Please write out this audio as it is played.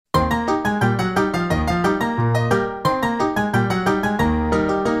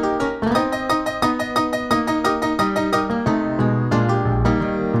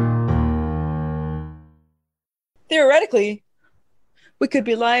theoretically, we could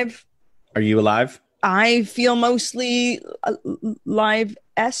be live. Are you alive? I feel mostly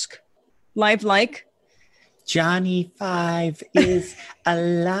live-esque, live-like. Johnny 5 is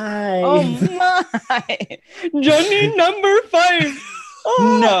alive. Oh my! Johnny number 5.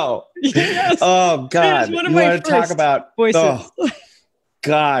 Oh, no. Yes. Oh God! One of you my want to talk about voices? Oh,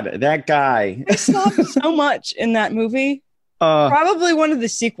 God, that guy. I sobbed so much in that movie. Probably one of the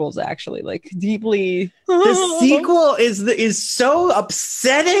sequels, actually, like deeply. The sequel is so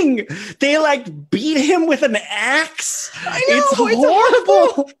upsetting. They like beat him with an axe. I know, it's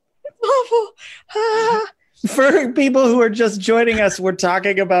horrible. It's awful. For people who are just joining us, we're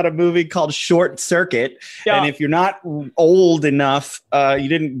talking about a movie called Short Circuit. Yeah. And if you're not old enough, you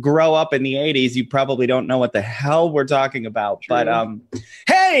didn't grow up in the 80s, you probably don't know what the hell we're talking about. True. But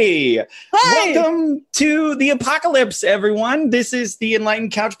hey, welcome to the apocalypse, everyone. This is the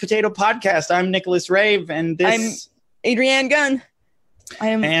Enlightened Couch Potato Podcast. I'm Nicholas Rave, and I'm Adrienne Gunn.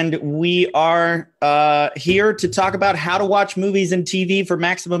 And we are here to talk about how to watch movies and TV for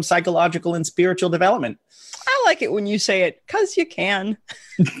maximum psychological and spiritual development. I like it when you say it, because you can.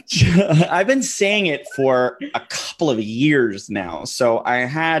 I've been saying it for a couple of years now. So I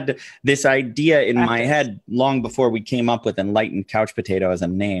had this idea in my head long before we came up with Enlightened Couch Potato as a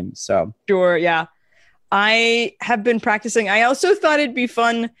name. So sure, yeah. I have been practicing. I also thought it'd be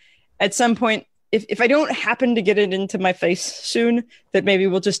fun at some point, if I don't happen to get it into my face soon, that maybe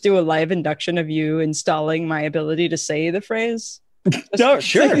we'll just do a live induction of you installing my ability to say the phrase. Oh,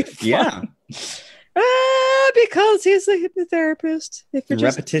 sure. Yeah. Because he's a hypnotherapist. If you're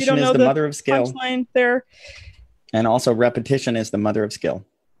just, repetition is the mother of skill. Punchline there. And also repetition is the mother of skill.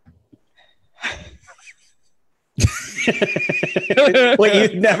 What,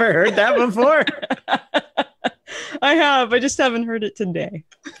 you've never heard that before? I have. I just haven't heard it today.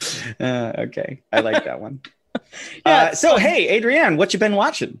 Okay. I like that one. Yeah, so, hey, Adrienne, what you been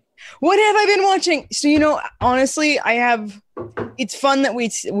watching? What have I been watching? So, honestly, it's fun that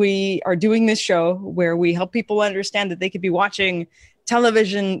we are doing this show where we help people understand that they could be watching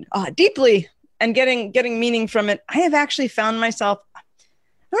television deeply and getting meaning from it. I have actually found myself, I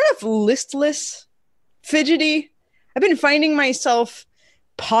don't know if listless, fidgety. I've been finding myself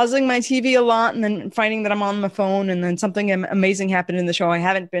pausing my TV a lot and then finding that I'm on my phone and then something amazing happened in the show. I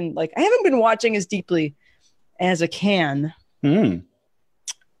haven't been watching as deeply as I can.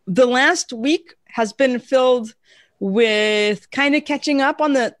 The last week has been filled with kind of catching up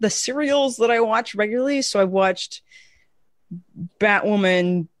on the serials that I watch regularly. So I watched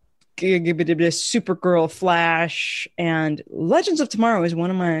Batwoman, Supergirl, Flash, and Legends of Tomorrow is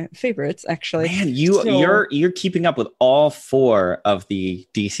one of my favorites, actually. Man, you're keeping up with all 4 of the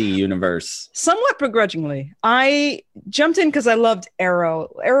DC universe. Somewhat begrudgingly. I jumped in because I loved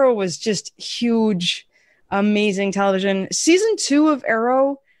Arrow. Arrow was just huge, amazing television. Season 2 of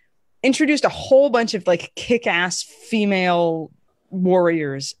Arrow introduced a whole bunch of like kick-ass female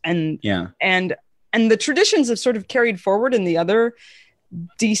warriors and the traditions have sort of carried forward in the other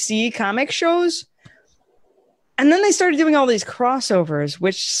DC comic shows. And then they started doing all these crossovers,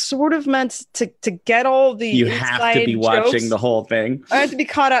 which sort of meant to get all the you have to be watching jokes, the whole thing. I have to be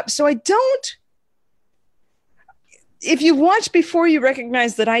caught up. So if you watch before, you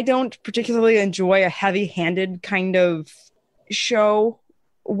recognize that I don't particularly enjoy a heavy-handed kind of show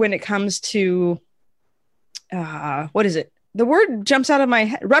when it comes to what is it? The word jumps out of my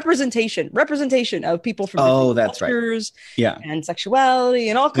head. Representation of people from that's cultures, right. Yeah, and sexuality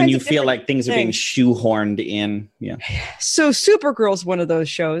and all kinds. When you of feel like things are being shoehorned in, yeah. So Supergirl's one of those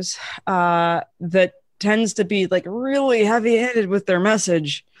shows that tends to be like really heavy-handed with their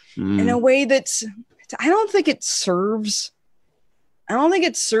message in a way that's. I don't think it serves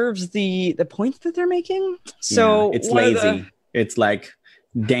the point that they're making. So it's lazy. It's like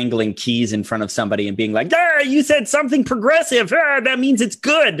dangling keys in front of somebody and being like, you said something progressive. That means it's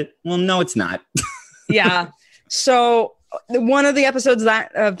good. Well, no, it's not. Yeah. So one of the episodes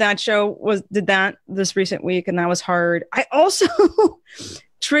of that show did that this recent week, and that was hard. I also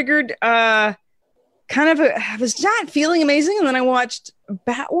triggered I was not feeling amazing, and then I watched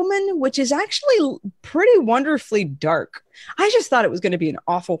Batwoman, which is actually pretty wonderfully dark. I just thought it was going to be an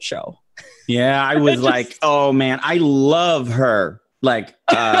awful show. Yeah, I was like, oh man, I love her. Like,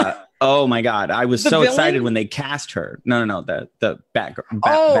 oh my God, I was so excited when they cast her. No, the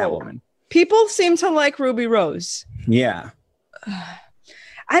Batwoman. People seem to like Ruby Rose. Yeah. I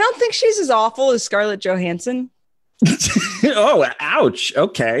don't think she's as awful as Scarlett Johansson. Oh, ouch.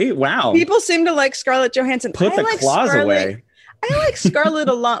 Okay. Wow. People seem to like Scarlett Johansson. Put the claws away. I like Scarlett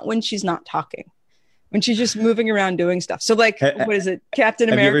a lot when she's not talking, when she's just moving around doing stuff. So like, what is it? Captain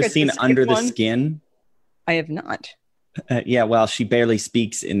America. Have you ever seen Under the Skin? I have not. Yeah, well, she barely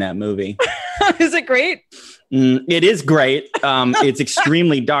speaks in that movie. Is it great? It is great. It's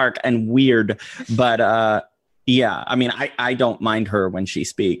extremely dark and weird, but yeah, I mean, I don't mind her when she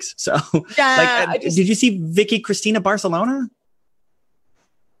speaks. So, yeah, did you see Vicky Cristina Barcelona?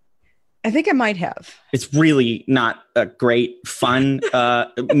 I think I might have. It's really not a great, fun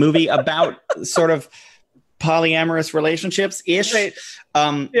movie about sort of polyamorous relationships ish. Right.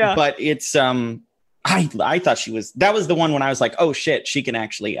 Yeah. But it's I thought that was the one when I was like, oh shit, she can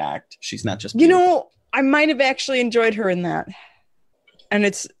actually act. She's not just beautiful. I might have actually enjoyed her in that. And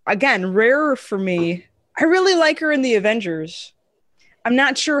it's again rarer for me. I really like her in the Avengers. I'm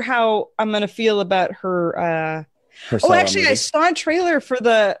not sure how I'm gonna feel about her actually movie. I saw a trailer for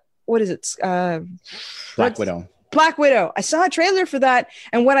what is it? Black Widow. Black Widow. I saw a trailer for that.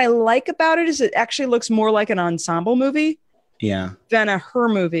 And what I like about it is it actually looks more like an ensemble movie than a her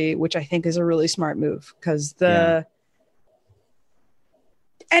movie, which I think is a really smart move. Because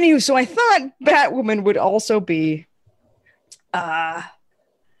Anywho, so I thought Batwoman would also be a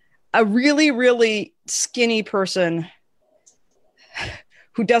really, really skinny person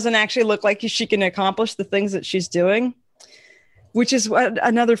who doesn't actually look like she can accomplish the things that she's doing, which is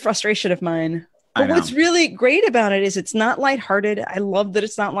another frustration of mine. But what's really great about it is it's not lighthearted. I love that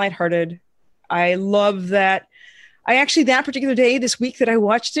it's not lighthearted. I love that. That particular day this week that I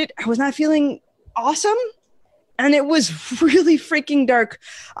watched it, I was not feeling awesome. And it was really freaking dark.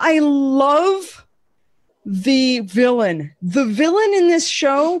 I love the villain. The villain in this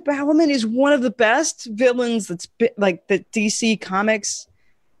show, Batwoman, is one of the best villains that DC Comics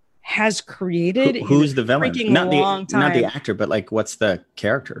has created. Who's the villain? Not the actor, but like, what's the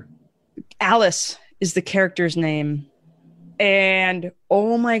character? Alice is the character's name. And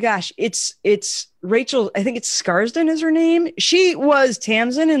oh my gosh, it's Rachel. I think it's Scarsden is her name. She was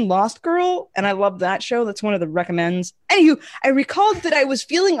Tamsin in Lost Girl, and I love that show. That's one of the recommends. Anywho, I recalled that I was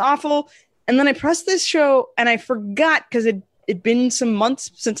feeling awful, and then I pressed this show, and I forgot because it'd been some months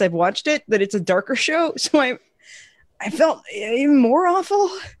since I've watched it that it's a darker show. So I felt even more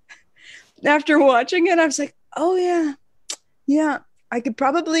awful after watching it. I was like, oh yeah. I could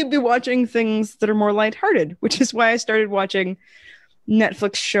probably be watching things that are more lighthearted, which is why I started watching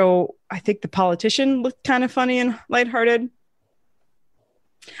Netflix show. I think The Politician looked kind of funny and lighthearted.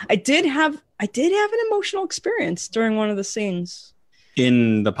 I did have an emotional experience during one of the scenes.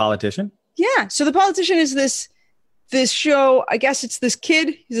 In The Politician? Yeah. So The Politician is this show. I guess it's this kid.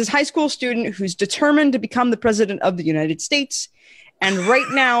 He's this high school student who's determined to become the president of the United States. And right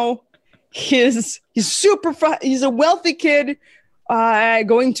now, he's a wealthy kid.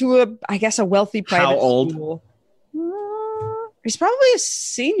 Going to a wealthy private How old? school. He's probably a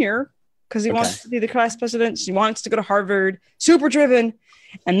senior because he wants to be the class president. So he wants to go to Harvard, super driven.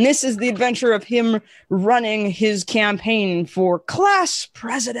 And this is the adventure of him running his campaign for class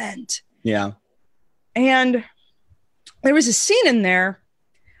president. Yeah. And there was a scene in there.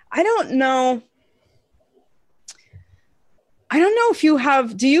 I don't know if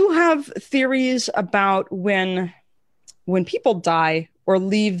do you have theories about when people die or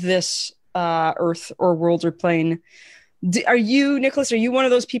leave this earth or world or plane? Are you, Nicholas, one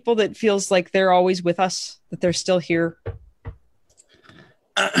of those people that feels like they're always with us, that they're still here?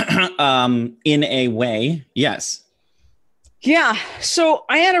 In a way, yes. Yeah. So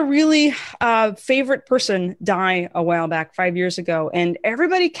I had a really favorite person die a while back, 5 years ago. And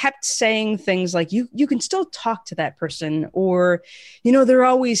everybody kept saying things like, you can still talk to that person, or, they're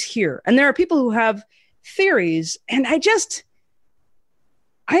always here. And there are people who have theories, and I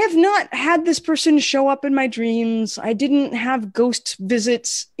have not had this person show up in my dreams. I didn't have ghost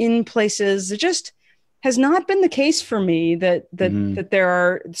visits in places. It just has not been the case for me that there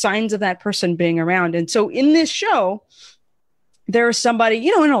are signs of that person being around. And so in this show, there is somebody,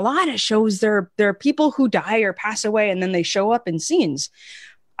 in a lot of shows, there are people who die or pass away, and then they show up in scenes.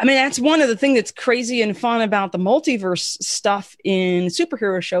 I mean, that's one of the things that's crazy and fun about the multiverse stuff in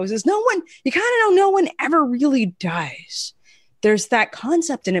superhero shows is no one ever really dies. There's that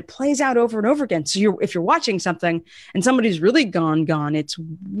concept, and it plays out over and over again. So if you're watching something and somebody's really gone, it's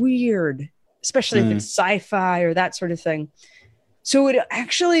weird, especially if it's sci-fi or that sort of thing. So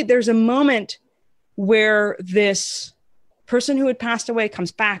there's a moment where this person who had passed away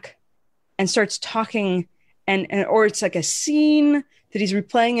comes back and starts talking, or it's like a scene that he's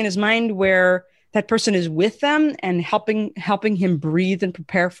replaying in his mind where that person is with them and helping him breathe and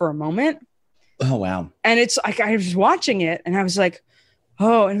prepare for a moment. Oh, wow. And it's like, I was watching it and I was like,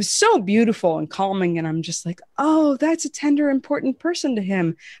 oh, and it was so beautiful and calming. And I'm just like, oh, that's a tender, important person to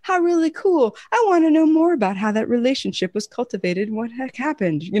him. How really cool. I want to know more about how that relationship was cultivated. What heck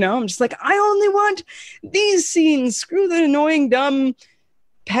happened? You know, I'm just like, I only want these scenes. Screw the annoying, dumb,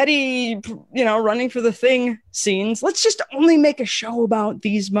 petty, you know, running for the thing scenes. Let's just only make a show about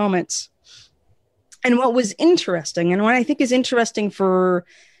these moments. And what was interesting, and what I think is interesting for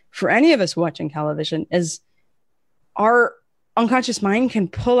any of us watching television, is our unconscious mind can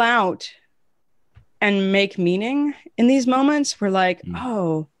pull out and make meaning in these moments. We're like,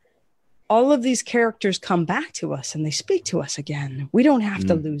 oh, all of these characters come back to us and they speak to us again. We don't have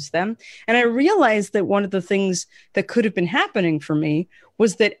to lose them. And I realized that one of the things that could have been happening for me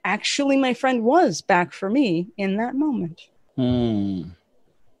was that actually my friend was back for me in that moment.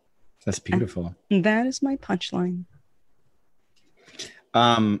 That's beautiful. And that is my punchline.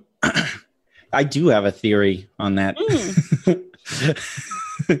 I do have a theory on that.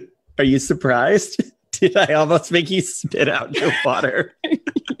 Are you surprised? Did I almost make you spit out your water? Yeah,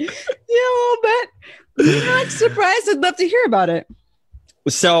 a little bit. I'm not surprised. I'd love to hear about it.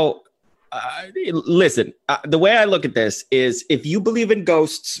 So, listen, the way I look at this is, if you believe in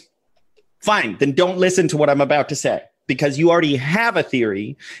ghosts, fine, then don't listen to what I'm about to say, because you already have a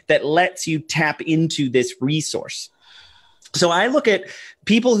theory that lets you tap into this resource. So I look at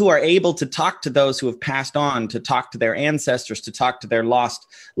people who are able to talk to those who have passed on, to talk to their ancestors, to talk to their lost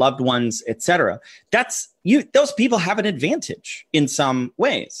loved ones, etc. Those people have an advantage in some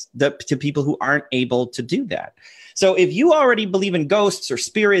ways to people who aren't able to do that. So if you already believe in ghosts or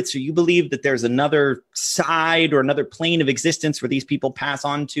spirits, or you believe that there's another side or another plane of existence where these people pass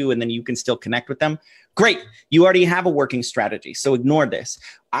on to, and then you can still connect with them, great. You already have a working strategy. So ignore this.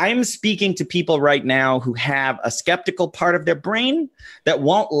 I'm speaking to people right now who have a skeptical part of their brain that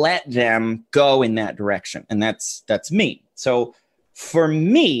won't let them go in that direction. And that's me. So for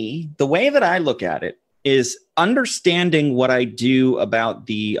me, the way that I look at it is understanding what I do about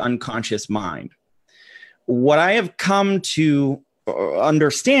the unconscious mind. What I have come to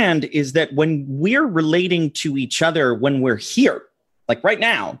understand is that when we're relating to each other, when we're here, like right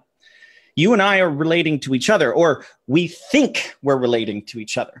now, you and I are relating to each other, or we think we're relating to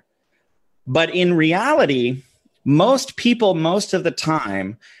each other. But in reality, most people, most of the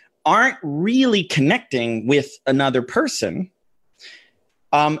time, aren't really connecting with another person.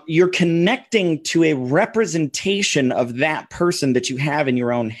 You're connecting to a representation of that person that you have in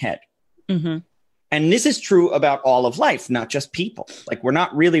your own head. Mm-hmm. And this is true about all of life, not just people. Like, we're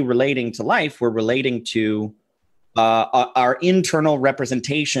not really relating to life. We're relating to our internal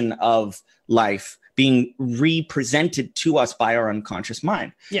representation of life being represented to us by our unconscious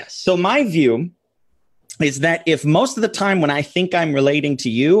mind. Yes. So my view is that if most of the time when I think I'm relating to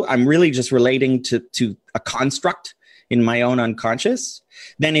you, I'm really just relating to a construct in my own unconscious,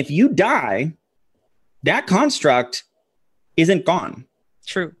 then if you die, that construct isn't gone.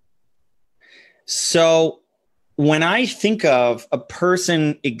 True. So when I think of a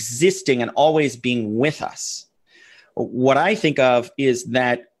person existing and always being with us, what I think of is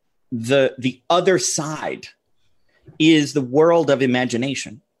that the other side is the world of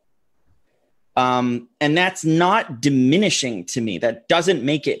imagination. And that's not diminishing to me. That doesn't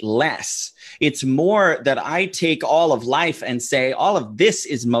make it less. It's more that I take all of life and say, all of this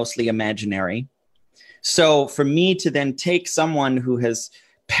is mostly imaginary. So for me to then take someone who has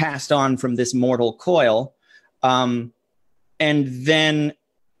passed on from this mortal coil, and then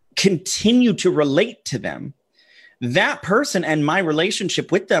continue to relate to them, that person and my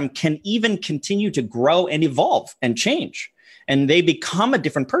relationship with them can even continue to grow and evolve and change. And they become a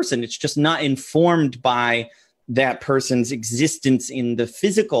different person. It's just not informed by that person's existence in the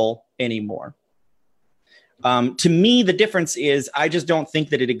physical anymore. To me, the difference is I just don't think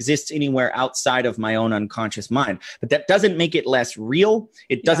that it exists anywhere outside of my own unconscious mind. But that doesn't make it less real.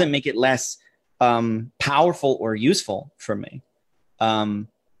 It doesn't make it less powerful or useful for me.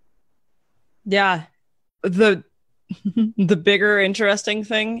 Yeah. The bigger interesting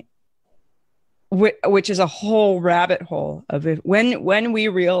thing, which is a whole rabbit hole of it, when we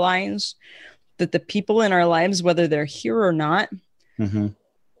realize that the people in our lives, whether they're here or not, mm-hmm.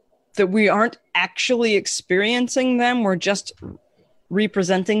 that we aren't actually experiencing them, we're just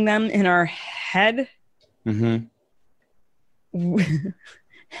representing them in our head. Mm-hmm.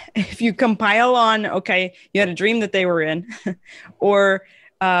 If you compile on, okay, you had a dream that they were in, or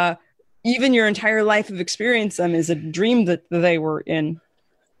even your entire life of experience them is a dream that they were in.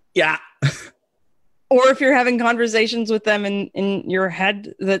 Yeah. Or if you're having conversations with them in your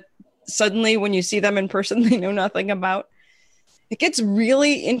head that suddenly when you see them in person, they know nothing about. It gets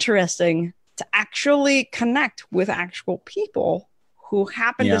really interesting to actually connect with actual people who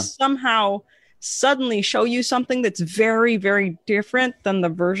happen to somehow suddenly show you something that's very, very different than the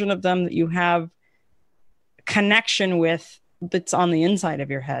version of them that you have connection with that's on the inside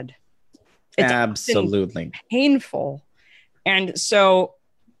of your head. It's absolutely painful. And so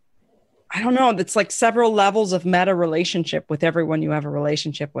I don't know, it's like several levels of meta relationship with everyone you have a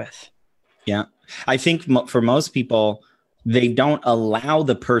relationship with. Yeah. I think for most people, they don't allow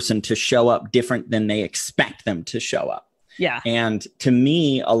the person to show up different than they expect them to show up. Yeah. And to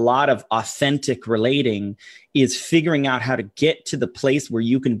me, a lot of authentic relating is figuring out how to get to the place where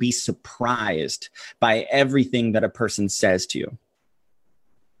you can be surprised by everything that a person says to you.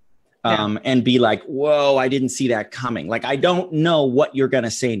 And be like, whoa, I didn't see that coming. Like, I don't know what you're going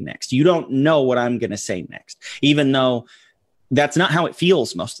to say next. You don't know what I'm going to say next, even though that's not how it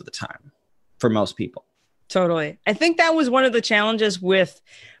feels most of the time for most people. Totally. I think that was one of the challenges with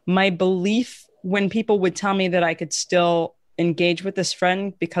my belief when people would tell me that I could still engage with this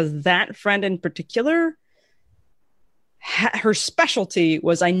friend, because that friend in particular, her specialty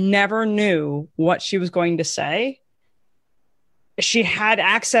was I never knew what she was going to say. She had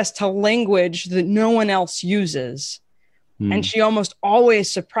access to language that no one else uses. And she almost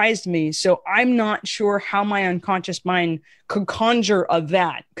always surprised me. So I'm not sure how my unconscious mind could conjure of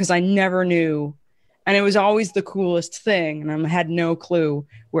that, because I never knew. And it was always the coolest thing. And I had no clue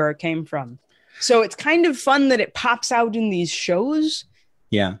where it came from. So it's kind of fun that it pops out in these shows.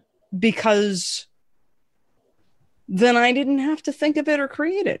 Yeah. Because then I didn't have to think of it or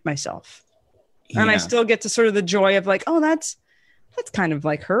create it myself. Yeah. And I still get to sort of the joy of like, oh, that's kind of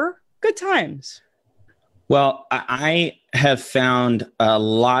like her. Good times. Well, I have found a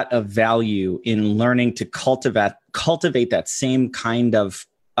lot of value in learning to cultivate that same kind of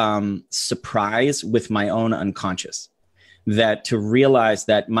surprise with my own unconscious. That to realize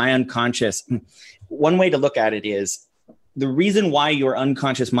that my unconscious, one way to look at it is the reason why your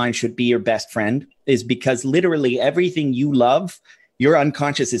unconscious mind should be your best friend is because literally everything you love, your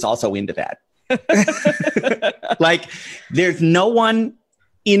unconscious is also into that. Like, there's no one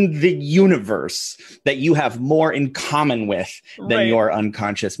in the universe that you have more in common with than your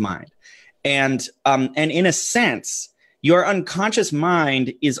unconscious mind. And in a sense, your unconscious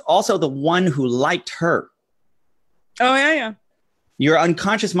mind is also the one who liked her. Oh, yeah. Your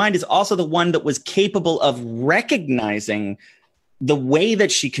unconscious mind is also the one that was capable of recognizing the way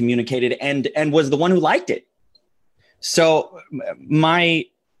that she communicated and was the one who liked it. So my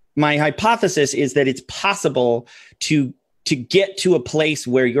hypothesis is that it's possible to get to a place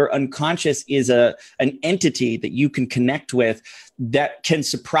where your unconscious is an entity that you can connect with that can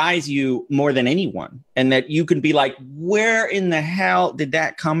surprise you more than anyone. And that you can be like, where in the hell did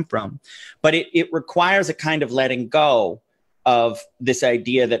that come from? But it requires a kind of letting go of this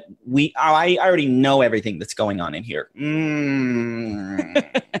idea that I already know everything that's going on in here.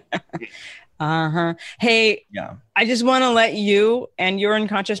 Hey, I just want to let you and your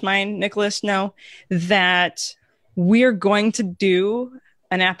unconscious mind, Nicholas, know that we're going to do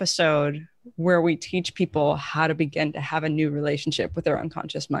an episode where we teach people how to begin to have a new relationship with their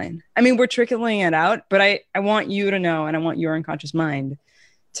unconscious mind. I mean, we're trickling it out, but I want you to know, and I want your unconscious mind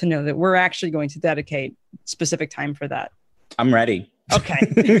to know that we're actually going to dedicate specific time for that. I'm ready.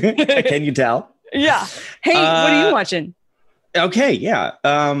 Okay. Can you tell? Yeah. Hey, what are you watching? Okay. Yeah.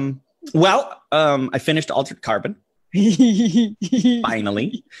 I finished Altered Carbon.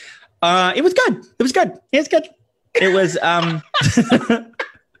 Finally. It was good. It was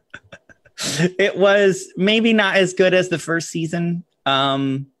it was maybe not as good as the first season.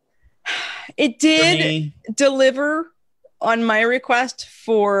 It did deliver on my request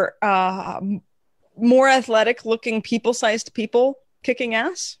for more athletic looking people-sized people kicking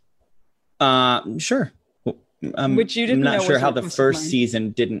ass. Sure. Which you didn't I'm not know sure how the first season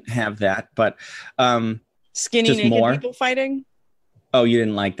didn't have that, but skinny just naked more people fighting. Oh, you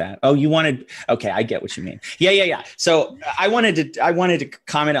didn't like that. Oh, you wanted. Okay, I get what you mean. Yeah. So I wanted to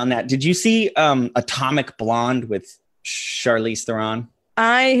comment on that. Did you see Atomic Blonde with Charlize Theron?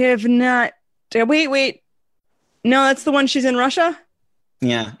 I have not. Wait. No, that's the one she's in Russia.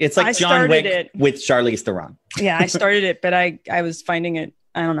 Yeah, it's like John Wick with Charlize Theron. Yeah, I started it, but I was finding it.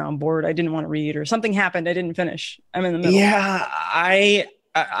 I don't know. I'm bored. I didn't want to read, or something happened. I didn't finish. I'm in the middle. Yeah,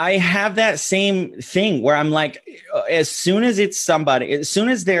 I have that same thing where I'm like, as soon as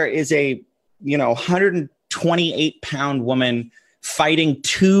there is a 128-pound woman fighting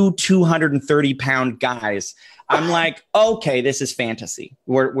two 230-pound guys, I'm like, okay, this is fantasy.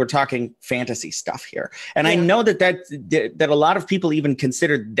 We're talking fantasy stuff here, and yeah. I know that a lot of people even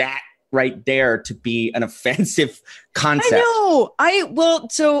consider that right there to be an offensive concept. I know.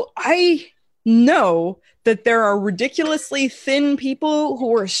 So I know that there are ridiculously thin people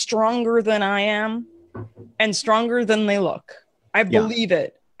who are stronger than I am and stronger than they look. I believe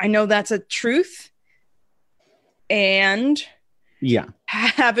it. I know that's a truth. And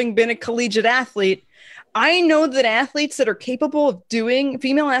having been a collegiate athlete, I know that athletes that are capable of doing,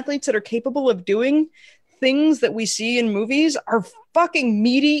 female athletes that are capable of doing things that we see in movies are fucking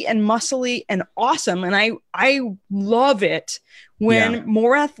meaty and muscly and awesome. And I love it when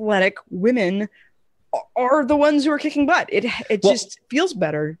more athletic women are the ones who are kicking butt. It just feels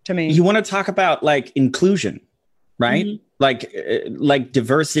better to me. You want to talk about like inclusion, right? Mm-hmm. Like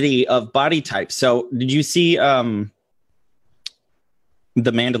diversity of body types. So did you see The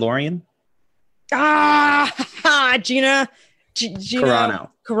Mandalorian? Gina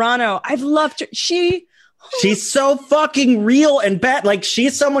Carano. I've loved her. She's so fucking real and bad. Like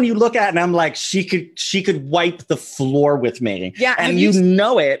she's someone you look at and I'm like, she could wipe the floor with me. Yeah. And you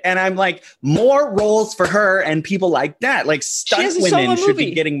know it. And I'm like, more roles for her and people like that. Like stunt women should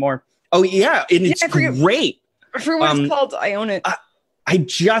be getting more. Oh yeah. And it's great. I forget what it's called. I own it. I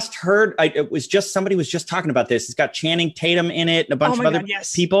just heard, somebody was just talking about this. It's got Channing Tatum in it and a bunch of other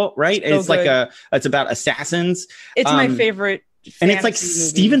people, right? So it's about assassins. It's my favorite. And it's like movie.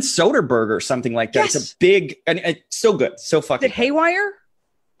 Steven Soderbergh or something like that. Yes. It's a big, and it's so good. So fucking good. Haywire?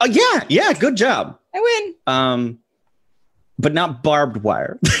 Yeah. Good job. I win. But not Barbed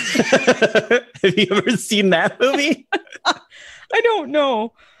Wire. Have you ever seen that movie? I don't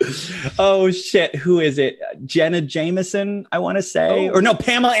know. Oh shit. Who is it? Jenna Jameson, I want to say. Or no,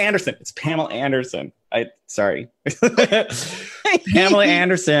 Pamela Anderson. It's Pamela Anderson. Sorry. Pamela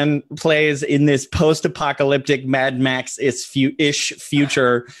Anderson plays in this post-apocalyptic Mad Max-ish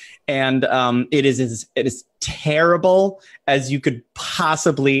future. And it is terrible as you could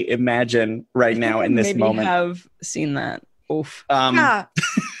possibly imagine right now in this moment. I have seen that. Oof.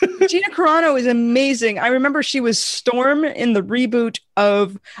 Gina Carano is amazing. I remember she was Storm in the reboot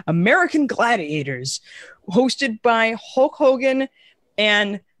of American Gladiators, hosted by Hulk Hogan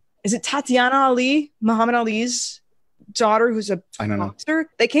and is it Tatiana Ali, Muhammad Ali's daughter, who's a boxer?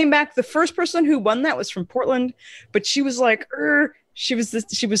 They came back. The first person who won that was from Portland, but she was like, she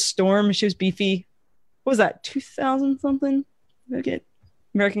was Storm. She was beefy. What was that? 2000 something?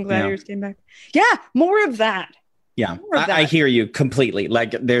 American Gladiators came back. Yeah, more of that. Yeah, I hear you completely.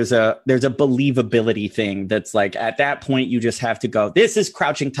 Like there's a believability thing that's like at that point you just have to go, this is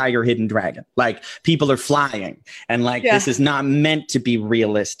Crouching Tiger, Hidden Dragon. Like people are flying and like this is not meant to be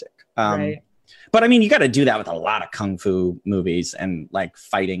realistic. Right. But I mean, you got to do that with a lot of kung fu movies and like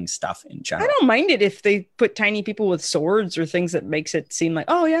fighting stuff in general. I don't mind it if they put tiny people with swords or things that makes it seem like,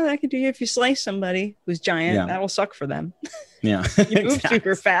 oh yeah, that could do you if you slice somebody who's giant. Yeah. That'll suck for them. Yeah, you move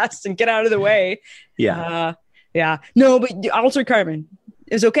super fast and get out of the way. Yeah. Yeah. No, but Altered Carbon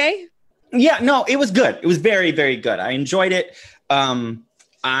is okay. Yeah, no, it was good. It was very, very good. I enjoyed it.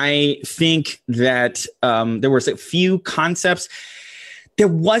 I think that there was a few concepts. There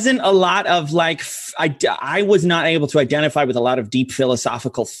wasn't a lot of like, I was not able to identify with a lot of deep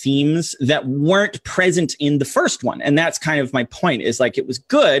philosophical themes that weren't present in the first one. And that's kind of my point is like, it was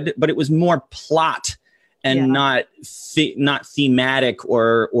good, but it was more plot and not thematic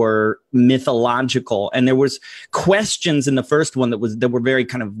or mythological. And there was questions in the first one that were very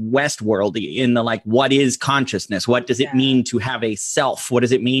kind of Westworldy in the like, what is consciousness? What does it mean to have a self? What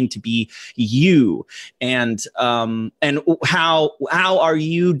does it mean to be you? And how are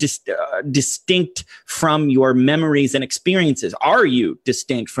you distinct from your memories and experiences? Are you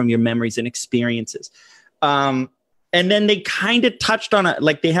distinct from your memories and experiences? And then they kind of touched on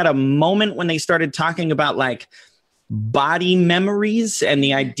they had a moment when they started talking about like body memories and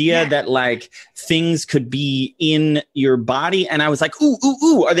the idea that like things could be in your body. And I was like,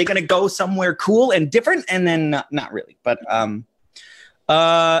 ooh, are they going to go somewhere cool and different? And then not really. But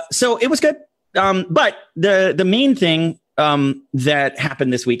so it was good. But the main thing that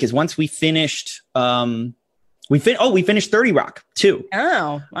happened this week is once we finished, we finished 30 Rock too.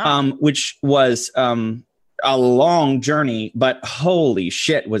 Oh, wow. Which was a long journey, but holy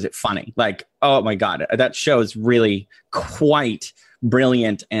shit, was it funny. Like, oh my God, that show is really quite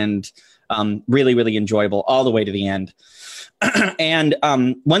brilliant and really, really enjoyable all the way to the end. And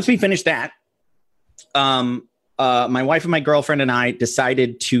once we finished that, my wife and my girlfriend and I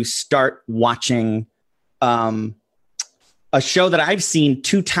decided to start watching a show that I've seen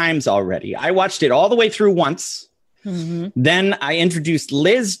 2 times already. I watched it all the way through once. Mm-hmm. Then I introduced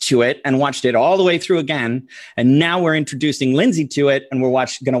Liz to it and watched it all the way through again. And now we're introducing Lindsay to it and we're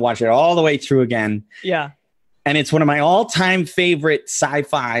going to watch it all the way through again. Yeah. And it's one of my all-time favorite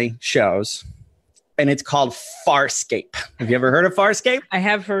sci-fi shows. And it's called Farscape. Have you ever heard of Farscape? I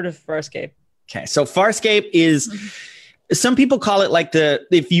have heard of Farscape. Okay, so Farscape is, some people call it like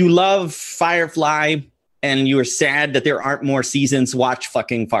if you love Firefly and you are sad that there aren't more seasons, watch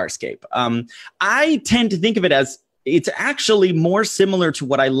fucking Farscape. I tend to think of it as, it's actually more similar to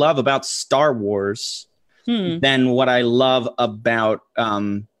what I love about Star Wars than what I love about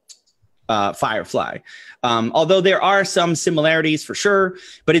Firefly. Although there are some similarities for sure,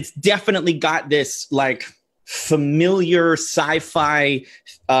 but it's definitely got this like familiar sci-fi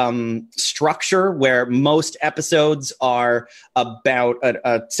structure where most episodes are about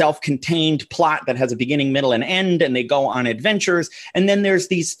a self-contained plot that has a beginning, middle, and end, and they go on adventures. And then there's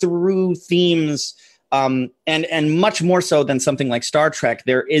these through themes, and much more so than something like Star Trek,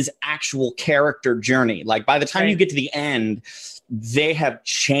 there is actual character journey. Like by the time you get to the end, they have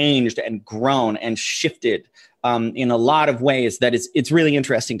changed and grown and shifted in a lot of ways that it's really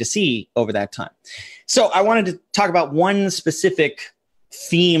interesting to see over that time. So I wanted to talk about one specific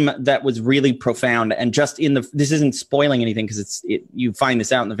theme that was really profound, and just this isn't spoiling anything because you find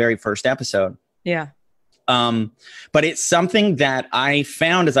this out in the very first episode. Yeah. But it's something that I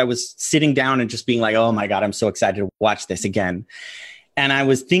found as I was sitting down and just being like, oh my God, I'm so excited to watch this again. And I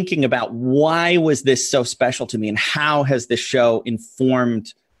was thinking about why was this so special to me, and how has this show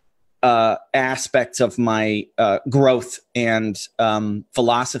informed aspects of my growth and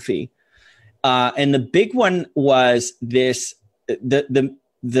philosophy. And the big one was this: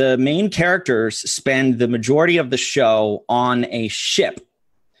 the main characters spend the majority of the show on a ship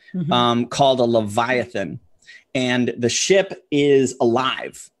called a Leviathan, and the ship is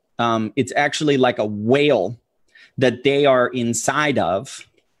alive. It's actually like a whale that they are inside of,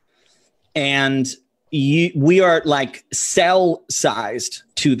 and we are like cell-sized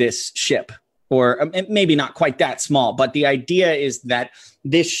to this ship, or maybe not quite that small, but the idea is that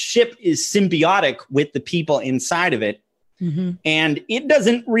this ship is symbiotic with the people inside of it, and it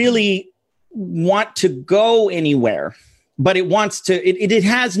doesn't really want to go anywhere, but it wants to, it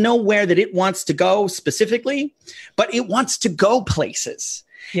has nowhere that it wants to go specifically, but it wants to go places.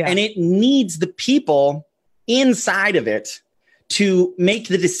 Yeah. And it needs the people inside of it to make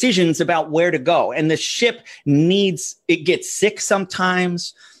the decisions about where to go. And the ship it gets sick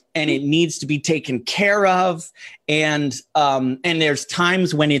sometimes, and it needs to be taken care of. And there's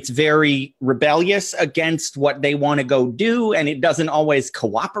times when it's very rebellious against what they want to go do, and it doesn't always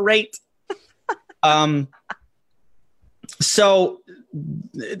cooperate. So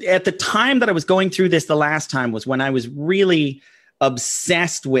at the time that I was going through this the last time was when I was really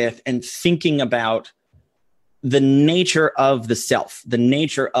obsessed with and thinking about the nature of the self, the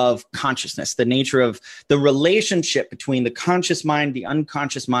nature of consciousness, the nature of the relationship between the conscious mind, the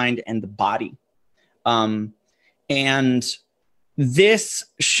unconscious mind, and the body. And this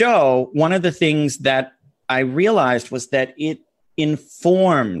show, one of the things that I realized was that it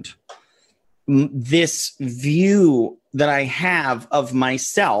informed this view that I have of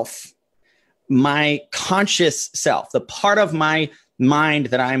myself, my conscious self, the part of my mind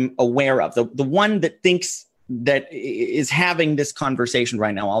that I'm aware of, the one that thinks, that is having this conversation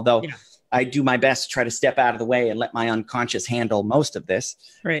right now, although I do my best to try to step out of the way and let my unconscious handle most of this.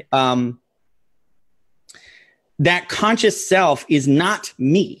 Right. That conscious self is not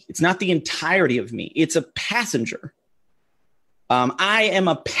me. It's not the entirety of me. It's a passenger. I am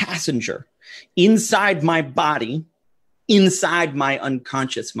a passenger inside my body, inside my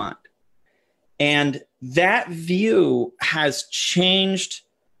unconscious mind. And that view has changed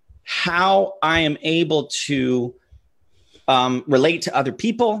how I am able to relate to other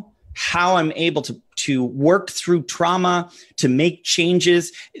people, how I'm able to work through trauma, to make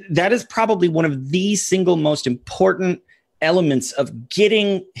changes. That is probably one of the single most important elements of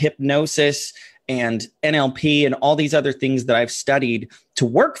getting hypnosis and NLP and all these other things that I've studied to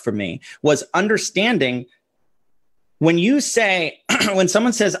work for me, was understanding when you say, when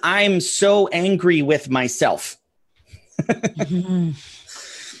someone says, I'm so angry with myself,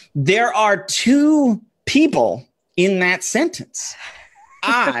 there are two people in that sentence.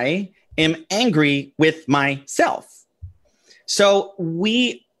 I am angry with myself. So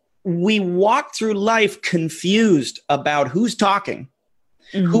we walk through life confused about who's talking.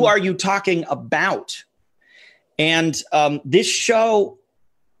 Who are you talking about? And this show,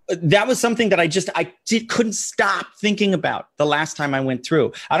 that was something that I couldn't stop thinking about the last time I went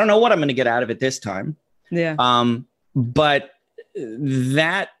through. I don't know what I'm going to get out of it this time. Yeah. But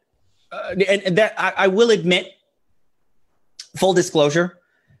that, and that I will admit, full disclosure,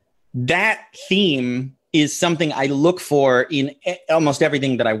 that theme is something I look for in almost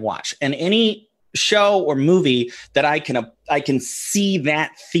everything that I watch. And any show or movie that I can see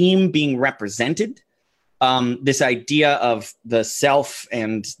that theme being represented, this idea of the self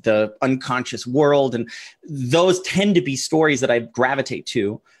and the unconscious world. And those tend to be stories that I gravitate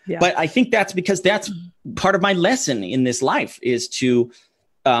to. Yeah. But I think that's because that's part of my lesson in this life, is to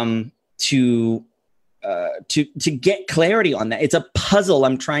get clarity on that. It's a puzzle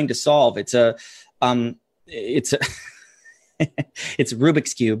I'm trying to solve. It's a it's a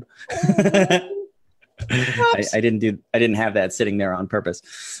Rubik's Cube. I didn't have that sitting there on purpose.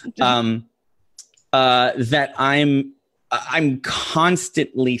 That I'm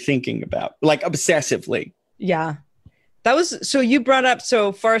constantly thinking about, like obsessively. Yeah. That was, so you brought up,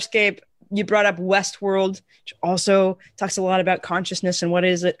 Farscape, you brought up Westworld, which also talks a lot about consciousness and what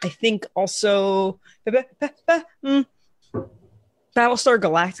is it. I think also Battlestar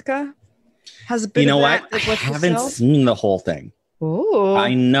Galactica has a bit of that. I haven't seen the whole thing. Ooh.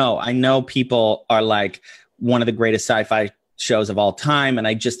 I know people are like one of the greatest sci-fi shows of all time, and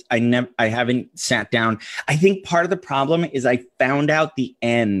I haven't sat down. I think part of the problem is I found out the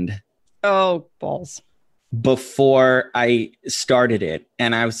end. Oh, balls. Before I started it,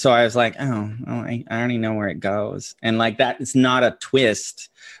 and I was like, I already know where it goes, and like that is not a twist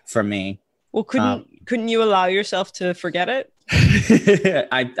for me. Well, couldn't you allow yourself to forget it?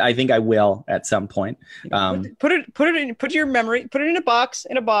 I think I will at some point. Put your memory, put it in a box,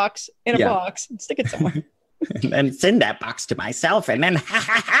 and stick it somewhere. And then send that box to myself, and then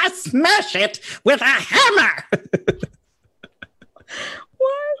smash it with a hammer.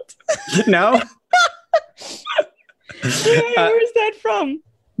 What? No. Where's that from?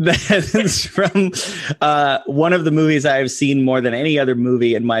 That's from one of the movies I have seen more than any other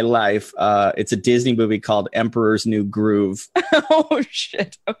movie in my life. It's a Disney movie called Emperor's New Groove. Oh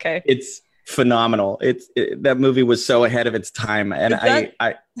shit! Okay, it's phenomenal. That movie was so ahead of its time, and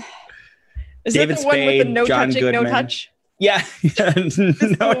is David that the one Spade, with the no John touching, Goodman. No touch? Yeah, no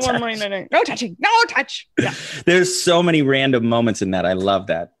touching, no touch. Yeah. There's so many random moments in that. I love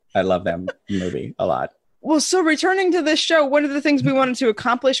that movie a lot. Well, so returning to this show, one of the things we wanted to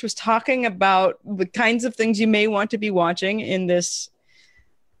accomplish was talking about the kinds of things you may want to be watching in this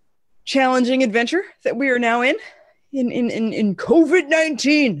challenging adventure that we are now in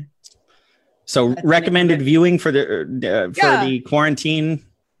COVID-19. So recommended viewing for the quarantine.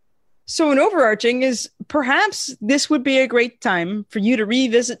 So an overarching is perhaps this would be a great time for you to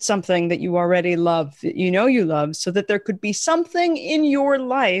revisit something that you already love, that you know you love, so that there could be something in your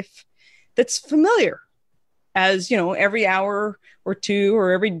life that's familiar. As you know, every hour or two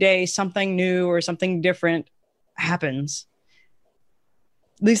or every day, something new or something different happens.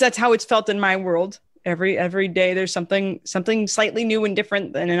 At least that's how it's felt in my world. Every day there's something slightly new and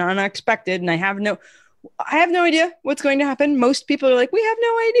different and unexpected, and I have no idea what's going to happen. Most people are like, we have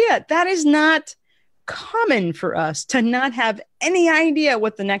no idea. That is not common for us to not have any idea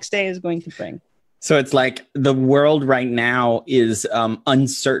what the next day is going to bring. So it's like the world right now is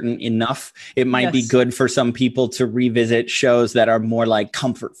uncertain enough. It might be good for some people to revisit shows that are more like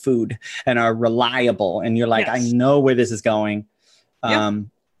comfort food and are reliable. And you're like, I know where this is going.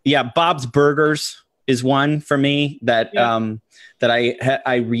 Bob's Burgers is one for me that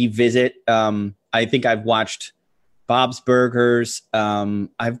I revisit. I think I've watched Bob's Burgers.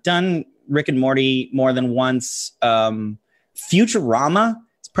 I've done Rick and Morty more than once. Futurama.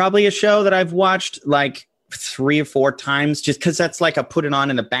 Probably a show that I've watched like 3 or 4 times, just because that's like a put it on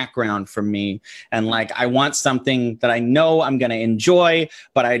in the background for me. And like, I want something that I know I'm going to enjoy,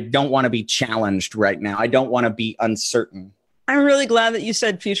 but I don't want to be challenged right now. I don't want to be uncertain. I'm really glad that you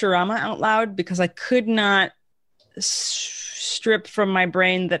said Futurama out loud, because I could not strip from my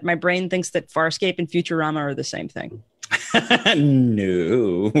brain that my brain thinks that Farscape and Futurama are the same thing.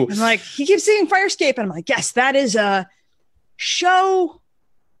 No. I'm like, he keeps saying Farscape, and I'm like, yes, that is a show.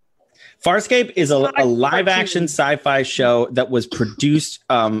 Farscape is a live action sci-fi show that was produced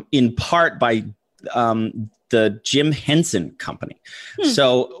in part by the Jim Henson Company.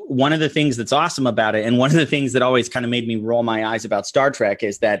 So one of the things that's awesome about it, and one of the things that always kind of made me roll my eyes about Star Trek,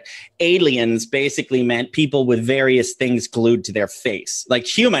 is that aliens basically meant people with various things glued to their face, like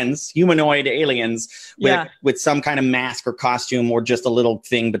humanoid aliens with some kind of mask or costume or just a little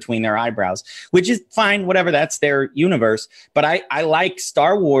thing between their eyebrows, which is fine, whatever, that's their universe. But I like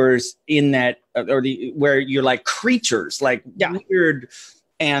Star Wars in that, where you're like creatures, like weird.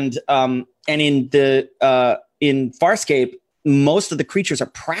 And in Farscape, most of the creatures are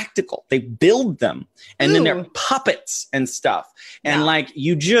practical. They build them, and then they're puppets and stuff. And like,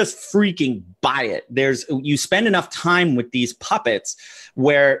 you just freaking buy it. You spend enough time with these puppets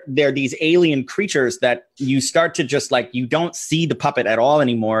where they're these alien creatures that you start to just like, you don't see the puppet at all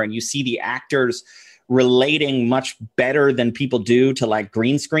anymore. And you see the actors relating much better than people do to like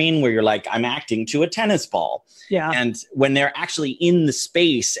green screen, where you're like, I'm acting to a tennis ball. Yeah. And when they're actually in the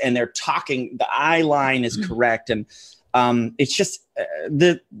space and they're talking, the eye line is correct. And it's just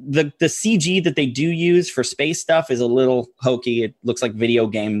the CG that they do use for space stuff is a little hokey. It looks like video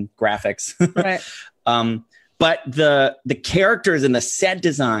game graphics. Right. But the characters and the set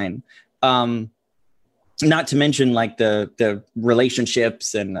design, not to mention like the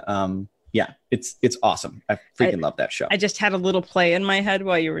relationships and yeah, it's awesome. I freaking love that show. I just had a little play in my head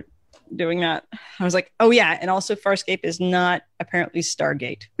while you were doing that. I was like, oh yeah, and also Farscape is not apparently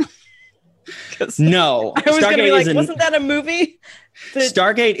Stargate. No, I was going to be like, wasn't that a movie?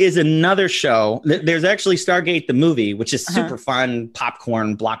 Stargate is another show. There's actually Stargate the movie, which is super fun,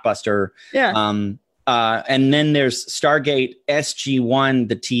 popcorn blockbuster. Yeah. And then there's Stargate SG-1,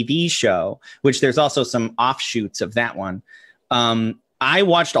 the TV show, which there's also some offshoots of that one. I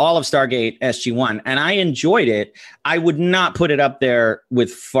watched all of Stargate SG-1 and I enjoyed it. I would not put it up there with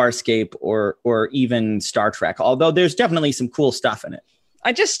Farscape or even Star Trek, although there's definitely some cool stuff in it.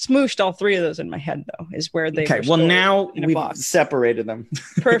 I just smooshed all three of those in my head, though, is where they okay, well, now we've separated them.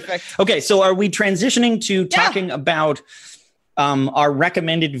 Perfect. Okay, so are we transitioning to talking about our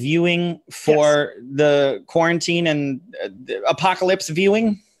recommended viewing for the quarantine and apocalypse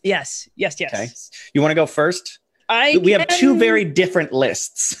viewing? Yes. Okay. You want to go first? We have two very different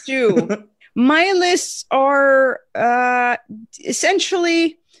lists. My lists are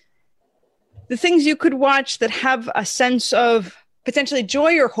essentially the things you could watch that have a sense of potentially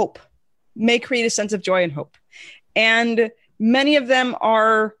joy or hope, may create a sense of joy and hope. And many of them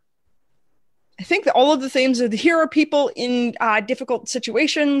are, I think that all of the themes are here are people in difficult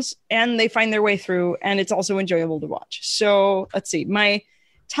situations and they find their way through, and it's also enjoyable to watch. So let's see, my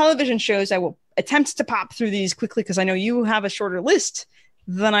television shows, I will attempt to pop through these quickly because I know you have a shorter list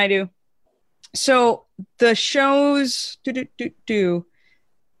than I do. So the shows, The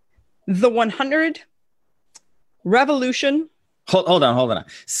 100, Revolution. Hold on.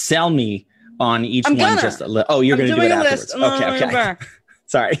 Sell me on each one. Just a oh, you're going to do it afterwards. Okay.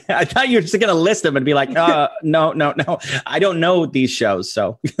 Sorry. I thought you were just going to list them and be like, no. I don't know these shows.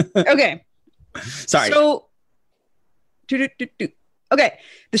 So, okay. Sorry. So, okay.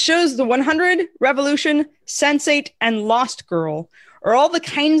 The shows The 100, Revolution, Sense8, and Lost Girl are all the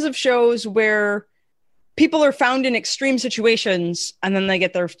kinds of shows where people are found in extreme situations and then they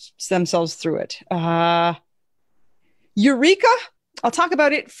get themselves through it. Eureka, I'll talk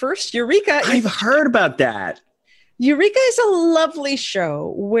about it first. Eureka. I've heard about that. Eureka is a lovely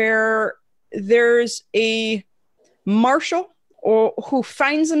show where there's a marshal who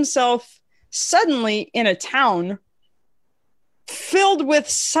finds himself suddenly in a town filled with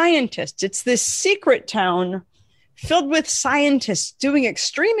scientists. It's this secret town filled with scientists doing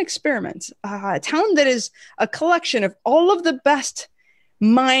extreme experiments. A town that is a collection of all of the best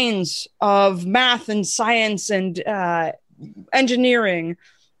minds of math and science and engineering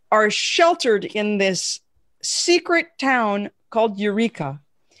are sheltered in this secret town called Eureka.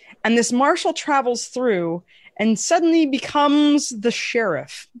 And this marshal travels through and suddenly becomes the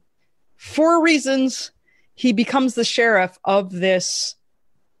sheriff. For reasons, he becomes the sheriff of this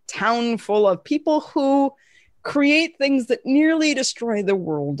town full of people who create things that nearly destroy the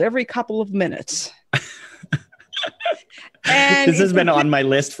world every couple of minutes. And this has been on my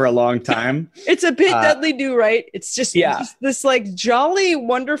list for a long time. It's a bit Dudley Do Right. It's just this like jolly,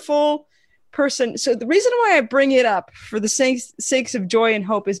 wonderful person. So the reason why I bring it up for the sakes of joy and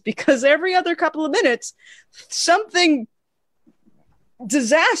hope is because every other couple of minutes, something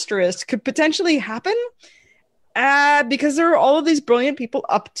disastrous could potentially happen because there are all of these brilliant people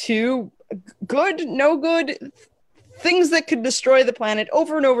up to good, no good, things that could destroy the planet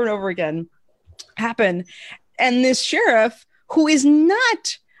over and over and over again happen. And this sheriff, who is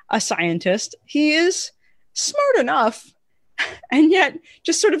not a scientist, he is smart enough and yet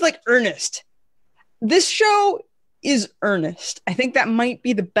just sort of like earnest. This show is earnest. I think that might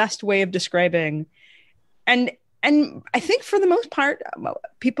be the best way of describing. And I think for the most part,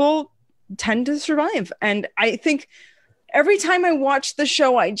 people tend to survive. And I think every time I watched the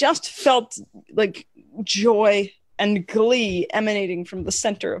show, I just felt like joy and glee emanating from the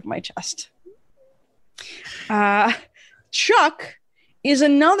center of my chest. Chuck is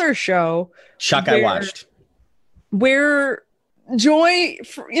another show. Chuck, I watched. Where joy,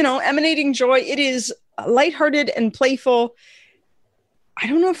 emanating joy. It is lighthearted and playful. I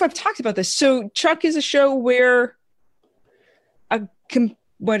don't know if I've talked about this. So Chuck is a show where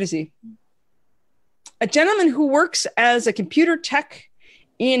what is he? A gentleman who works as a computer tech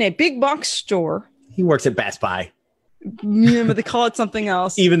in a big box store. He works at Best Buy. Yeah, but they call it something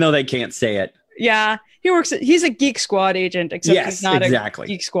else. Even though they can't say it. Yeah, he's a Geek Squad agent, except he's not exactly. a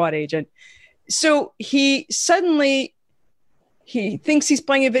Geek Squad agent. So he thinks he's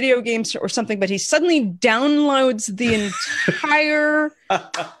playing a video game or something, but he suddenly downloads the entire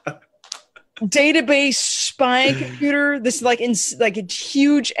database spy computer. This is like a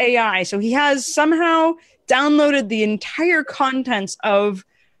huge AI. So he has somehow downloaded the entire contents of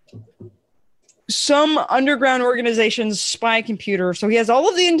some underground organization's spy computer. So he has all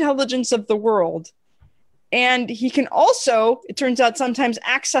of the intelligence of the world. And he can also, it turns out, sometimes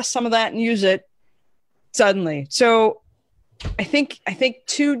access some of that and use it suddenly. So I think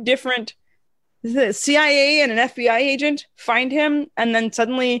two different, the CIA and an FBI agent find him, and then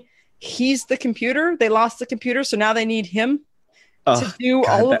suddenly he's the computer. They lost the computer, so now they need him to do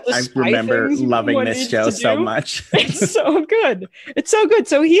all of the spy things. I remember loving this show so much. It's so good. It's so good.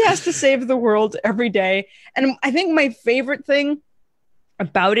 So he has to save the world every day. And I think my favorite thing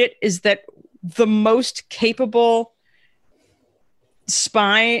about it is that the most capable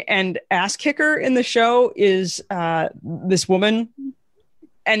spy and ass kicker in the show is this woman,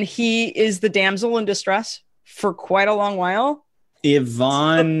 and he is the damsel in distress for quite a long while.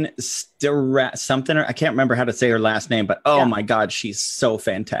 Yvonne something, I can't remember how to say her last name, but my God, she's so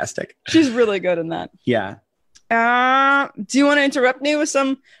fantastic. She's really good in that. Yeah. Do you want to interrupt me with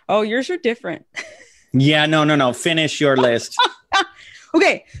some? Oh, yours are different. Yeah, no. Finish your list.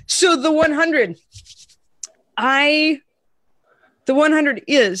 Okay, so the 100. The 100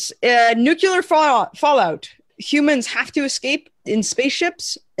 is nuclear fallout. Humans have to escape in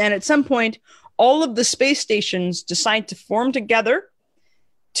spaceships, and at some point, all of the space stations decide to form together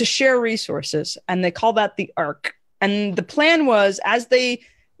to share resources, and they call that the Ark. And the plan was, as they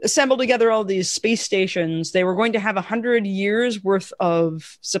assembled together all these space stations, they were going to have 100 years worth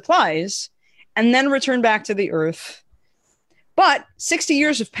of supplies and then return back to the Earth. But 60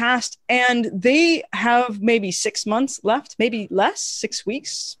 years have passed, and they have maybe 6 months left, maybe less, 6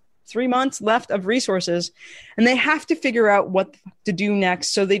 weeks, 3 months left of resources, and they have to figure out what to do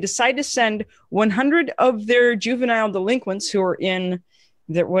next. So they decide to send 100 of their juvenile delinquents who are in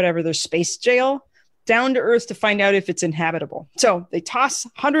their space jail down to Earth to find out if it's inhabitable. So they toss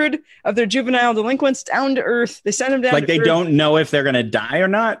 100 of their juvenile delinquents down to Earth. They send them down. Like they don't know if they're going to die or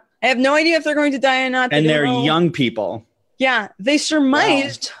not. I have no idea if they're going to die or not. And they're young people. Yeah, they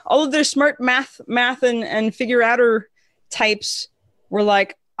surmised all of their smart math and figure-outer types were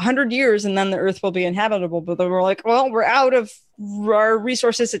like 100 years, and then the Earth will be inhabitable. But they were like, well, we're out of our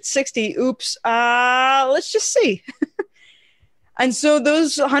resources at 60. Oops. Let's just see. And so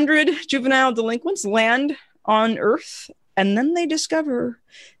those 100 juvenile delinquents land on Earth, and then they discover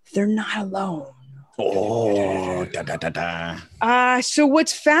they're not alone. Oh, so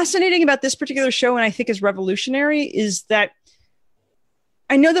what's fascinating about this particular show, and I think is revolutionary, is that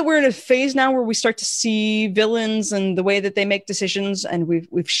I know that we're in a phase now where we start to see villains and the way that they make decisions, and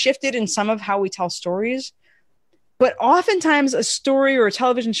we've shifted in some of how we tell stories. But oftentimes a story or a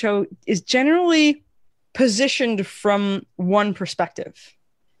television show is generally positioned from one perspective.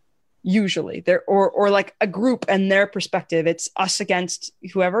 Usually there or like a group and their perspective. It's us against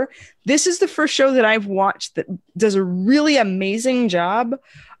whoever. This is the first show that I've watched that does a really amazing job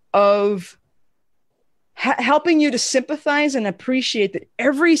of helping you to sympathize and appreciate that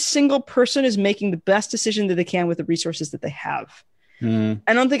every single person is making the best decision that they can with the resources that they have. I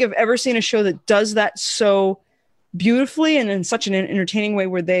don't think I've ever seen a show that does that so beautifully and in such an entertaining way,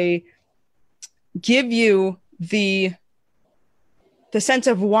 where they give you the sense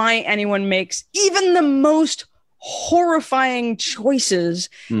of why anyone makes even the most horrifying choices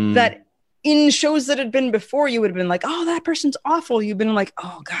that in shows that had been before, you would have been like, oh, that person's awful. You've been like,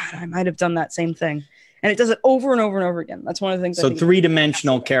 oh God, I might have done that same thing. And it does it over and over and over again. That's one of the things. So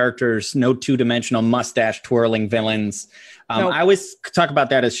 3-dimensional characters, no 2-dimensional mustache twirling villains. Nope. I always talk about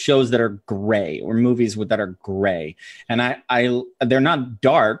that as shows that are gray, or movies that are gray. And they're not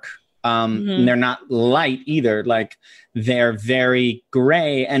dark. And they're not light either. Like, they're very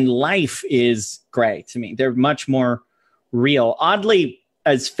gray, and life is gray to me. They're much more real. Oddly,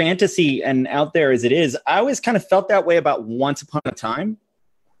 as fantasy and out there as it is, I always kind of felt that way about Once Upon a Time.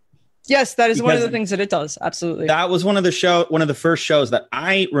 Yes, that is one of the things that it does. Absolutely. That was one of the first shows that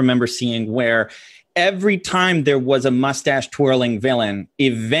I remember seeing where every time there was a mustache twirling villain,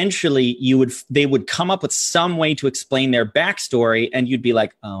 eventually they would come up with some way to explain their backstory, and you'd be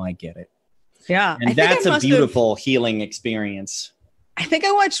like, oh, I get it. Yeah. And that's a beautiful healing experience. I think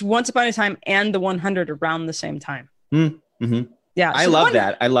I watched Once Upon a Time and The 100 around the same time. Mm-hmm. Yeah. I love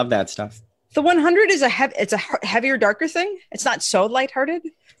that. I love that stuff. The 100 is it's a heavier, darker thing. It's not so lighthearted,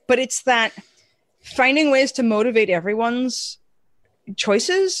 but it's that finding ways to motivate everyone's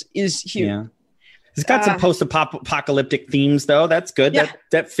choices is huge. It's got some post-apocalyptic themes, though. That's good. Yeah.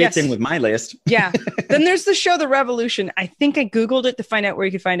 That fits in with my list. Yeah. Then there's the show The Revolution. I think I Googled it to find out where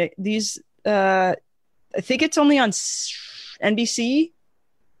you could find it. I think it's only on NBC,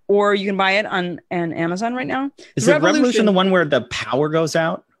 or you can buy it on Amazon right now. Is the Revolution the one where the power goes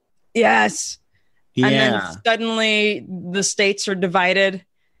out? Yes. Yeah. And then suddenly the states are divided.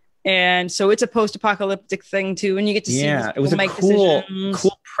 And so it's a post-apocalyptic thing too. And you get to see it was a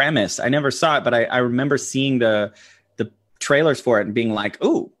cool premise. I never saw it, but I remember seeing the trailers for it and being like,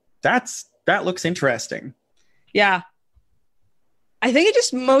 "Ooh, that looks interesting." Yeah. I think it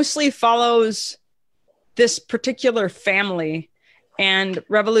just mostly follows this particular family. And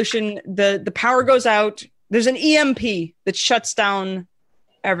Revolution, the power goes out. There's an EMP that shuts down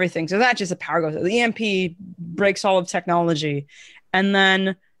everything. So not just the power goes out. The EMP breaks all of technology. And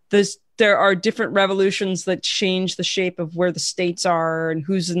then there are different revolutions that change the shape of where the states are and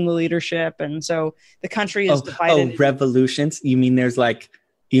who's in the leadership. And so the country is divided. Oh, revolutions? You mean it's like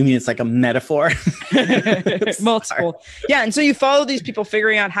a metaphor? Multiple. Yeah. And so you follow these people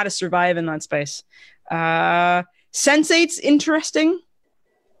figuring out how to survive in that space. Sense8's interesting.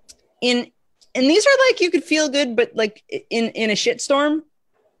 And these are like, you could feel good, but like in a shitstorm,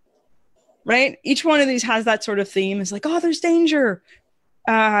 right? Each one of these has that sort of theme. It's like, oh, there's danger.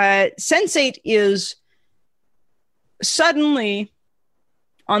 Sense8 is suddenly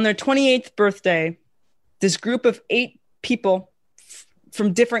on their 28th birthday, this group of 8 people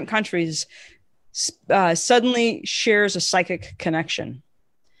from different countries suddenly shares a psychic connection.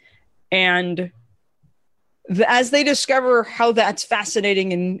 And as they discover how that's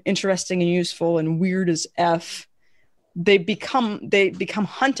fascinating and interesting and useful and weird as F, they become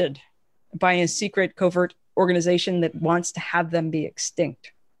hunted by a secret covert organization that wants to have them be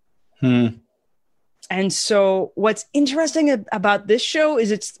extinct. And so what's interesting about this show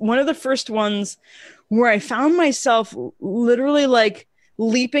is it's one of the first ones where I found myself literally like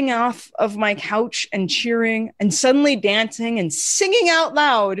leaping off of my couch and cheering and suddenly dancing and singing out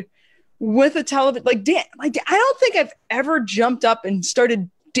loud with a television. I don't think I've ever jumped up and started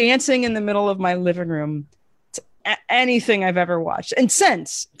dancing in the middle of my living room to anything I've ever watched. And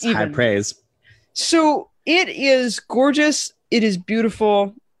since it's high praise. So it is gorgeous. It is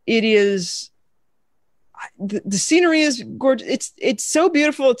beautiful. It is the scenery is gorgeous. It's so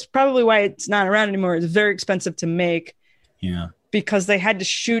beautiful. It's probably why it's not around anymore. It's very expensive to make. Yeah, because they had to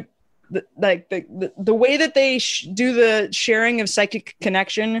shoot the way that they do the sharing of psychic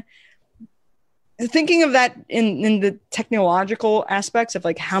connection. Thinking of that in the technological aspects of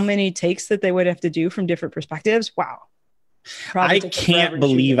like how many takes that they would have to do from different perspectives. Wow. I can't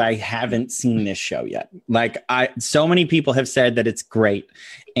believe I haven't seen this show yet. Like so many people have said that it's great,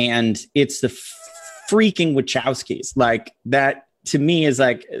 and it's the freaking Wachowskis. Like that to me is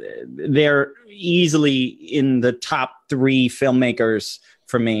like they're easily in the top 3 filmmakers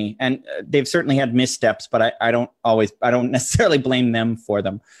for me, and they've certainly had missteps, but I don't necessarily blame them for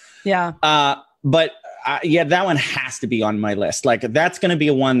them. Yeah. But that one has to be on my list. Like that's going to be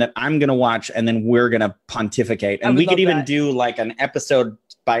a one that I'm going to watch, and then we're going to pontificate, and we could even do like an episode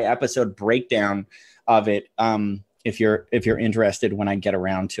by episode breakdown of it. If you're interested when I get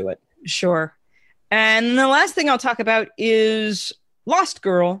around to it. Sure. And the last thing I'll talk about is Lost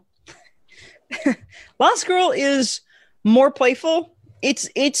Girl. Lost Girl is more playful.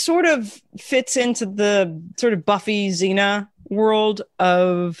 It sort of fits into the sort of Buffy Xena world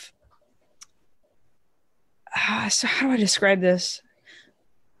of so how do I describe this?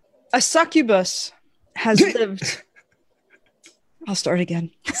 A succubus has lived. I'll start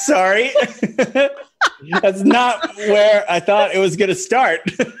again. Sorry. That's not where I thought it was going to start.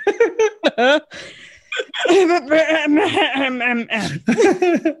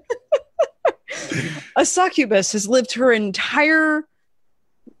 A succubus has lived her entire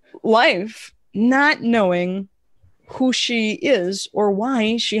life not knowing who she is or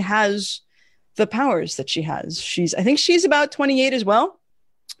why she has the powers that she has. I think she's about 28 as well,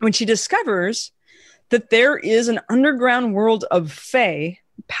 when she discovers that there is an underground world of Fae,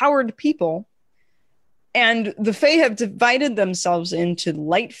 powered people, and the Fae have divided themselves into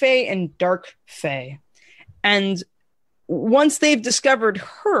light Fae and dark Fae. And once they've discovered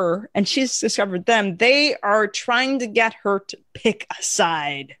her and she's discovered them, they are trying to get her to pick a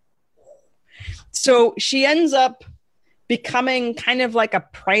side. So she ends up becoming kind of like a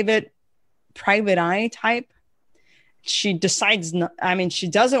private eye type. She decides, she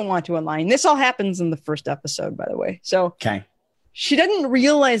doesn't want to align. This all happens in the first episode, by the way. So okay. She doesn't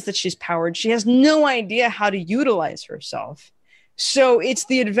realize that she's powered. She has no idea how to utilize herself. So it's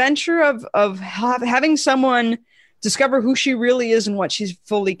the adventure of having someone discover who she really is and what she's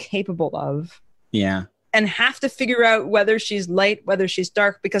fully capable of. Yeah. And have to figure out whether she's light, whether she's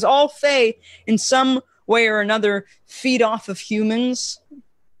dark, because all Fae, in some way or another, feed off of humans,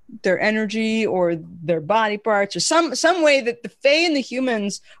 their energy or their body parts, or some way that the Fae and the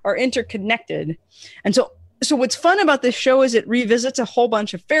humans are interconnected. And so what's fun about this show is it revisits a whole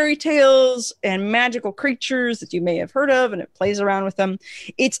bunch of fairy tales and magical creatures that you may have heard of, and it plays around with them.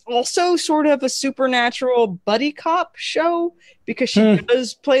 It's also sort of a supernatural buddy cop show because she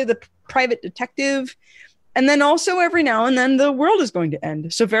does play the private detective. And then also every now and then the world is going to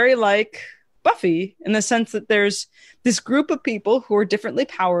end. So very like Buffy, in the sense that there's this group of people who are differently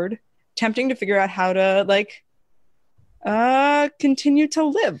powered, attempting to figure out how to like continue to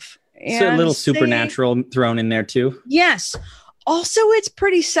live. And so a little supernatural thrown in there too. Yes. Also, it's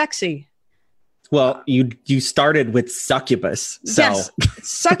pretty sexy. Well, you started with succubus. So. Yes.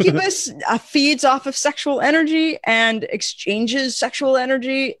 Succubus feeds off of sexual energy and exchanges sexual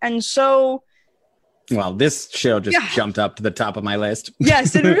energy. And so... Well, this show just jumped up to the top of my list.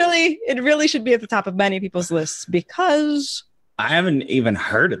 Yes, it really should be at the top of many people's lists because... I haven't even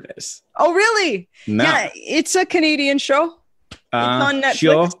heard of this. Oh, really? No. Yeah, it's a Canadian show. It's on Netflix.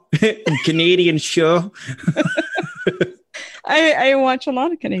 Show. Canadian show. I watch a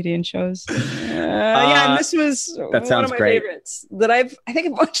lot of Canadian shows. And this was that sounds one of my great. favorites that I think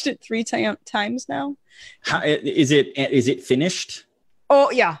I've watched it 3 times now. How, is it finished?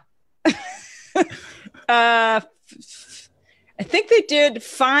 Oh yeah. I think they did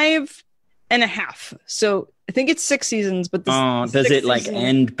 5.5. So I think it's 6 seasons, but does it like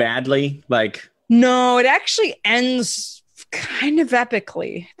end badly? Like no, it actually ends kind of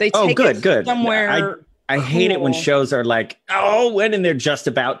epically. They take it somewhere. I hate it when shows are like, when and they're just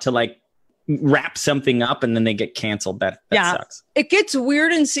about to like wrap something up and then they get canceled. That sucks. It gets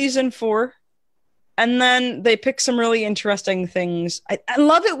weird in season 4. And then they pick some really interesting things. I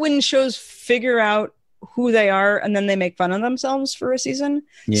love it when shows figure out who they are and then they make fun of themselves for a season.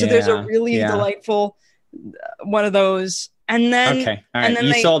 So there's a really delightful one of those. And then, okay. All right. And then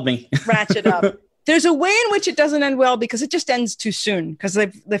you sold me. Ratchet up. There's a way in which it doesn't end well because it just ends too soon because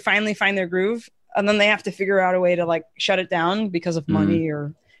they finally find their groove. And then they have to figure out a way to like shut it down because of money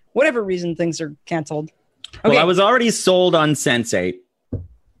or whatever reason things are canceled. Okay. Well, I was already sold on Sense8.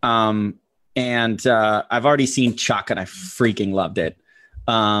 And I've already seen Chuck and I freaking loved it.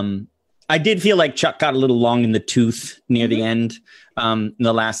 I did feel like Chuck got a little long in the tooth near the end in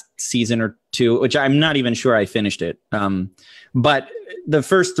the last season or 2, which I'm not even sure I finished it. But the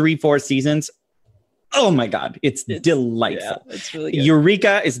first 3-4 seasons, oh my God, it's delightful. Yeah, it's really good.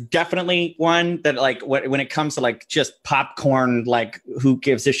 Eureka is definitely one that like when it comes to like just popcorn, like who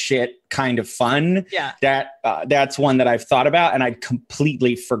gives a shit kind of fun. Yeah. That's one that I've thought about and I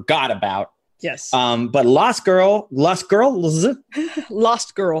completely forgot about. Yes. But Lost Girl.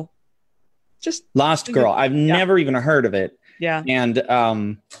 Just Lost Girl. I've never even heard of it. Yeah.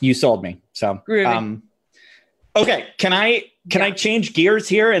 And you sold me. So okay. Can I change gears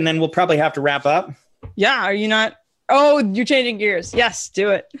here and then we'll probably have to wrap up? Yeah. Are you not? Oh, you're changing gears. Yes,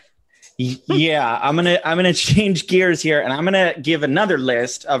 do it. Yeah, I'm gonna change gears here and I'm gonna give another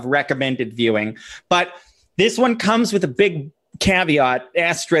list of recommended viewing. But this one comes with a big caveat,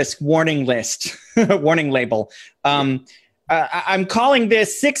 asterisk, warning list, warning label. I'm calling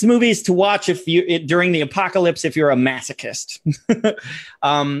this 6 movies to watch during the apocalypse if you're a masochist.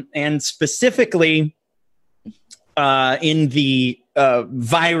 And specifically in the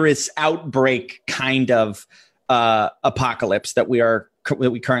virus outbreak kind of apocalypse that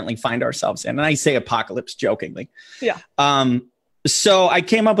we currently find ourselves in. And I say apocalypse jokingly. Yeah. So I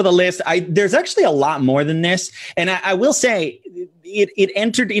came up with a list. There's actually a lot more than this. And I will say it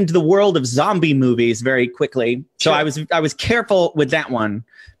entered into the world of zombie movies very quickly. So Sure. I was careful with that one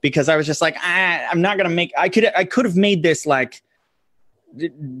because I was just like, I'm not going to make, I could have made this like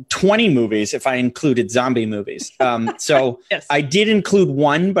 20 movies if I included zombie movies. So Yes. I did include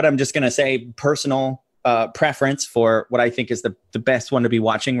one, but I'm just going to say personal preference for what I think is the best one to be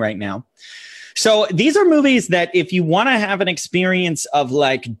watching right now. So these are movies that if you want to have an experience of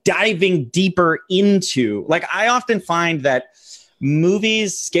like diving deeper into, like I often find that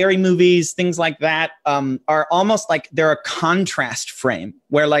movies, scary movies, things like that are almost like they're a contrast frame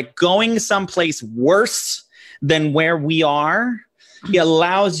where like going someplace worse than where we are, it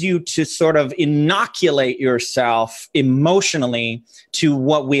allows you to sort of inoculate yourself emotionally to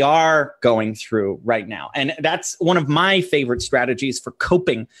what we are going through right now. And that's one of my favorite strategies for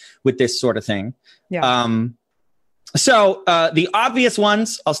coping with this sort of thing. Yeah. So the obvious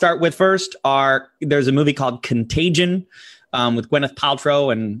ones I'll start with first there's a movie called Contagion with Gwyneth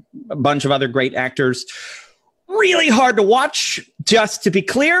Paltrow and a bunch of other great actors. really hard to watch, just to be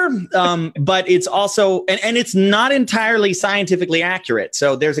clear. But it's also, and it's not entirely scientifically accurate.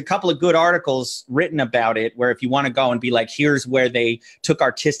 So there's a couple of good articles written about it where if you want to go and be like, here's where they took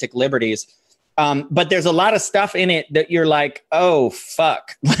artistic liberties. But there's a lot of stuff in it that you're like, oh,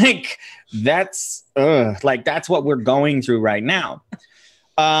 fuck. Like that's what we're going through right now.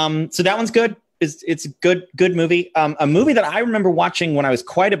 So that one's good. It's a good movie. A movie that I remember watching when I was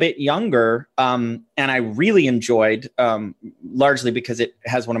quite a bit younger, and I really enjoyed, largely because it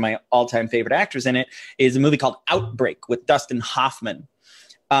has one of my all-time favorite actors in it, is a movie called Outbreak with Dustin Hoffman.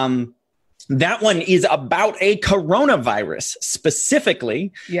 That one is about a coronavirus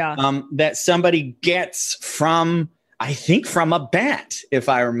specifically, that somebody gets from, I think, from a bat, if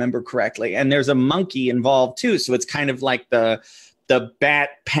I remember correctly. And there's a monkey involved too. So it's kind of like the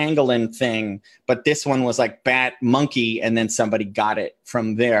bat pangolin thing, but this one was like bat monkey, and then somebody got it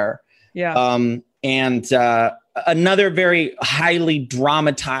from there. Another very highly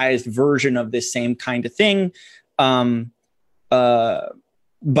dramatized version of this same kind of thing.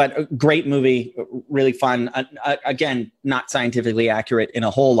 But a great movie, really fun. Again, not scientifically accurate in a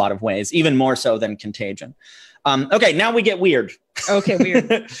whole lot of ways, even more so than Contagion. Okay, now we get weird. Okay, weird.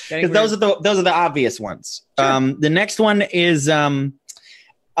 Because those are the obvious ones. Sure. The next one is a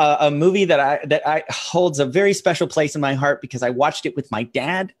movie that I holds a very special place in my heart because I watched it with my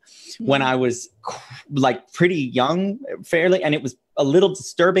dad when I was like pretty young, fairly, and it was a little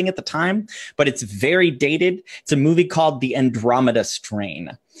disturbing at the time, but it's very dated. It's a movie called The Andromeda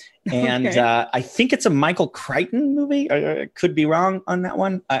Strain. And I think it's a Michael Crichton movie. I could be wrong on that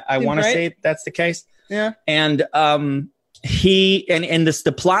one. I want to say that's the case. Yeah. And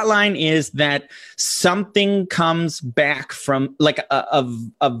the plot line is that something comes back from, like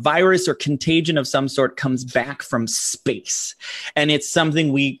a virus or contagion of some sort comes back from space, and it's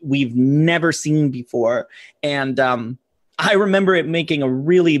something we've never seen before. And I remember it making a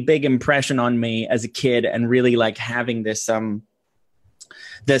really big impression on me as a kid, and really like having this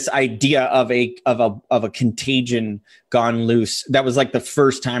idea of a contagion gone loose. That was like the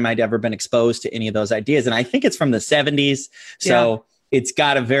first time I'd ever been exposed to any of those ideas. And I think it's from the 70s. So it's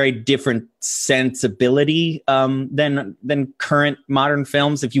got a very different sensibility than current modern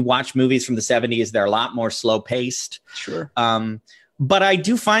films. If you watch movies from the 70s, they're a lot more slow paced. Sure. But I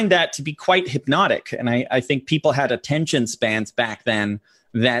do find that to be quite hypnotic. And I think people had attention spans back then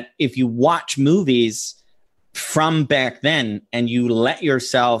that if you watch movies from back then and you let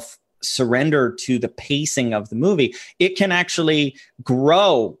yourself surrender to the pacing of the movie, it can actually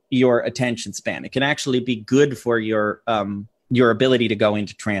grow your attention span. It can actually be good for your ability to go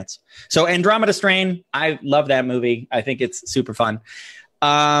into trance. So Andromeda Strain, I love that movie. I think it's super fun.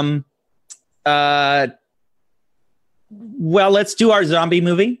 Well, let's do our zombie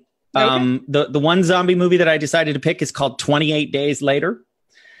movie. Okay. The one zombie movie that I decided to pick is called 28 Days Later.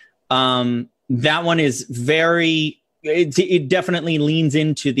 That one is it definitely leans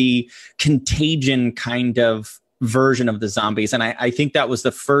into the Contagion kind of version of the zombies. And I think that was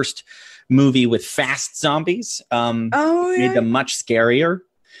the first movie with fast zombies. Made them much scarier.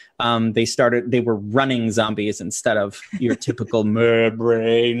 They were running zombies instead of your typical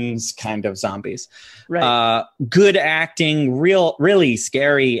brains kind of zombies. Right. Good acting, really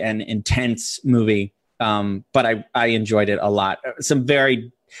scary and intense movie. But I enjoyed it a lot. Some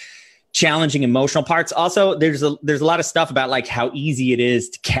very challenging emotional parts. Also, there's a lot of stuff about like how easy it is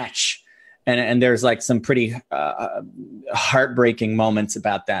to catch. And there's like some pretty heartbreaking moments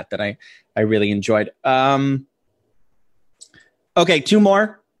about that I really enjoyed. Okay, two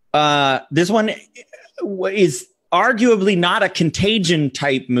more. This one is arguably not a Contagion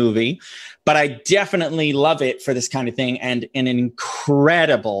type movie, but I definitely love it for this kind of thing, and an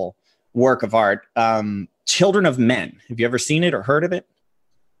incredible work of art. Children of Men. Have you ever seen it or heard of it?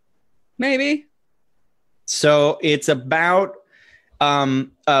 Maybe. So it's about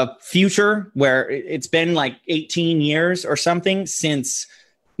a future where it's been like 18 years or something since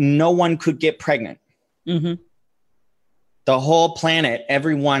no one could get pregnant. Mm-hmm. The whole planet,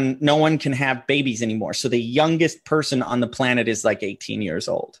 no one can have babies anymore. So the youngest person on the planet is like 18 years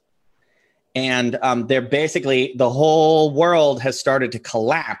old. And they're basically, the whole world has started to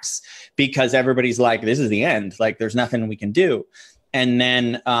collapse because everybody's like, this is the end. Like, there's nothing we can do. And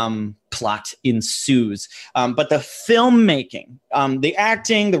then plot ensues. But the filmmaking, the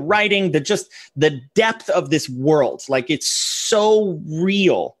acting, the writing, the depth of this world, like, it's so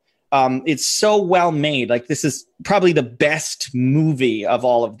real. It's so well made. Like, this is probably the best movie of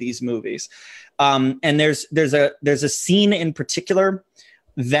all of these movies. And there's a scene in particular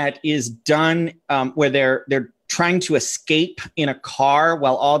that is done where they're trying to escape in a car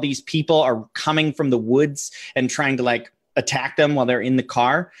while all these people are coming from the woods and trying to like attack them while they're in the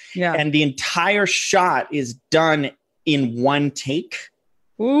car. Yeah. And the entire shot is done in one take.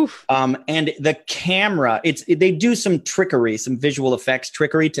 Oof. And the camera, they do some trickery, some visual effects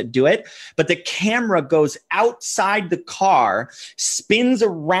trickery to do it, but the camera goes outside the car, spins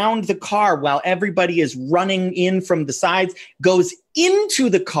around the car while everybody is running in from the sides, goes into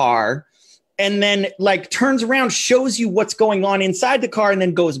the car, and then like turns around, shows you what's going on inside the car, and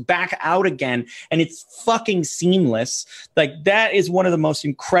then goes back out again. And it's fucking seamless. Like that is one of the most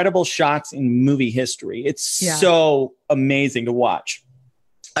incredible shots in movie history. It's so amazing to watch.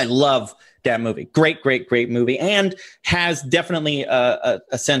 I love that movie. Great movie, and has definitely a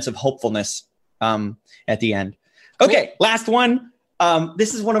sense of hopefulness at the end. Okay, last one.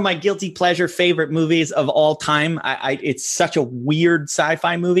 This is one of my guilty pleasure favorite movies of all time. It's such a weird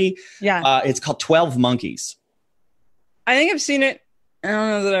sci-fi movie. Yeah. It's called 12 Monkeys. I think I've seen it. I don't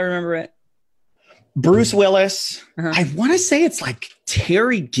know that I remember it. Bruce Willis. I want to say it's like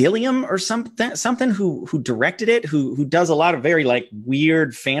Terry Gilliam or something who directed it, who does a lot of very like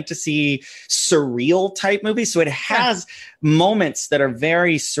weird fantasy, surreal type movies. So it has moments that are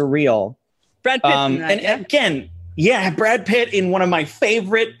very surreal. Brad Pitt in that, and again, Brad Pitt in one of my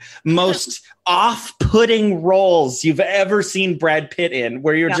favorite, most off-putting roles you've ever seen Brad Pitt in,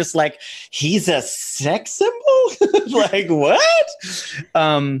 where you're just like, he's a sex symbol? Like, what?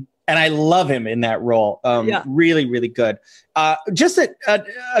 And I love him in that role. Really, really good. Just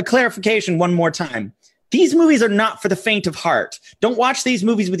a clarification one more time. These movies are not for the faint of heart. Don't watch these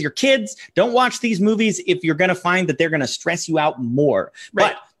movies with your kids. Don't watch these movies if you're going to find that they're going to stress you out more.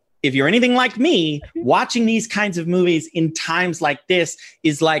 Right. But if you're anything like me, watching these kinds of movies in times like this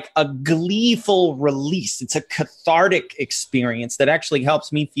is like a gleeful release. It's a cathartic experience that actually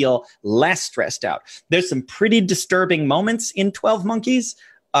helps me feel less stressed out. There's some pretty disturbing moments in 12 Monkeys.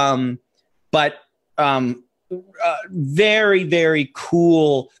 But very, very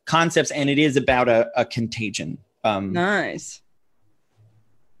cool concepts. And it is about a contagion. Nice.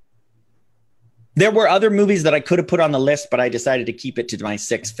 There were other movies that I could have put on the list, but I decided to keep it to my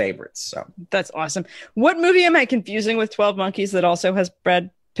 6 favorites. So that's awesome. What movie am I confusing with 12 Monkeys that also has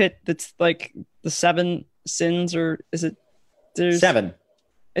Brad Pitt? That's like the 7 sins, or is it? There's 7.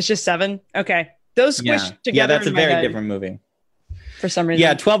 It's just 7. Okay. Those squished together. Yeah, that's a very different movie. For some reason.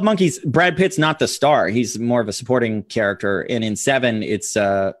 Yeah, 12 Monkeys, Brad Pitt's not the star. He's more of a supporting character. And in 7, it's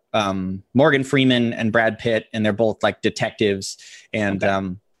Morgan Freeman and Brad Pitt, and they're both like detectives. And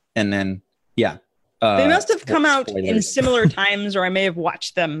then, they must have come out in similar times, or I may have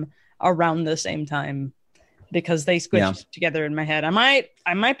watched them around the same time because they squished together in my head. I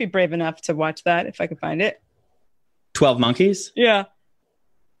might be brave enough to watch that if I could find it. 12 Monkeys? Yeah.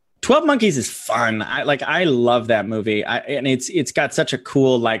 12 Monkeys is fun. I love that movie. And it's got such a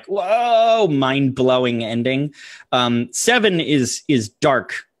cool, like, whoa, mind-blowing ending. 7 is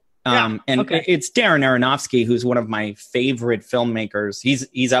dark. It's Darren Aronofsky, who's one of my favorite filmmakers.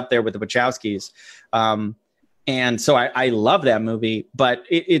 He's up there with the Wachowskis. And so I love that movie, but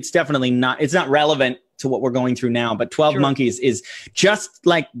it's definitely it's not relevant to what we're going through now. But 12 Monkeys is just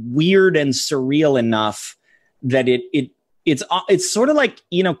like weird and surreal enough that it's sort of like,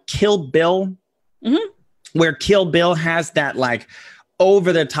 Kill Bill, where Kill Bill has that like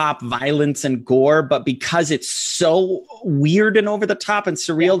over the top violence and gore, but because it's so weird and over the top and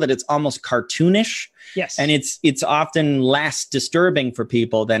surreal that it's almost cartoonish. Yes. And it's often less disturbing for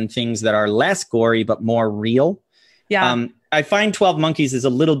people than things that are less gory, but more real. Yeah. I find 12 Monkeys is a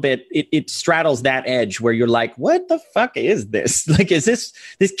little bit, it straddles that edge where you're like, what the fuck is this? Like, this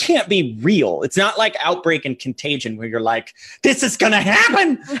can't be real. It's not like Outbreak and Contagion where you're like, this is going to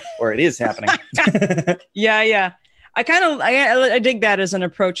happen, or it is happening. Yeah. I dig that as an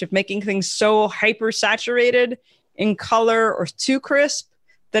approach of making things so hyper saturated in color or too crisp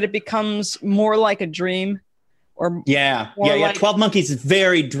that it becomes more like a dream. Or 12 Monkeys is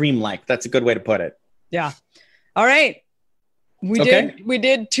very dreamlike. That's a good way to put it. Yeah. All right. We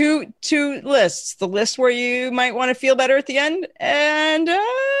did two lists. The list where you might want to feel better at the end, and then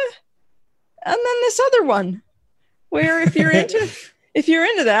this other one where if you're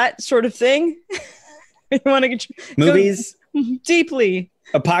into that sort of thing, you want to get movies deeply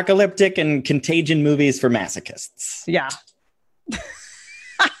apocalyptic and contagion movies for masochists. Yeah.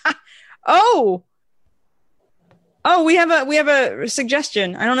 Oh, we have a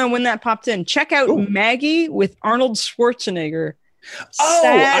suggestion. I don't know when that popped in. Check out Maggie with Arnold Schwarzenegger. Oh,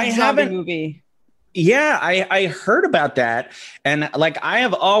 Sad zombie movie. Yeah, I heard about that. And like, I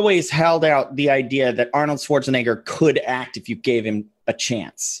have always held out the idea that Arnold Schwarzenegger could act if you gave him a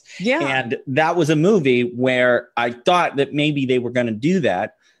chance. Yeah. And that was a movie where I thought that maybe they were going to do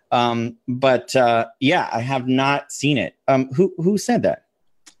that. But yeah, I have not seen it. Who said that?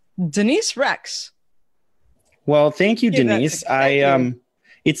 Denise Rex. Well, thank you, Denise.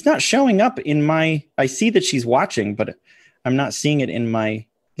 It's not showing up in I see that she's watching, but I'm not seeing it in my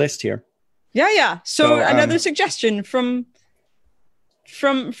list here. Yeah. So another suggestion from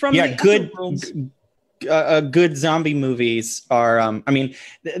good zombie movies are. I mean,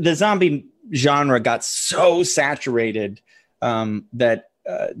 the zombie genre got so saturated that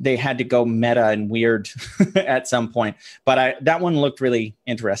they had to go meta and weird at some point. But that one looked really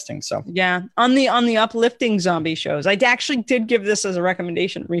interesting. So yeah, on the uplifting zombie shows, I actually did give this as a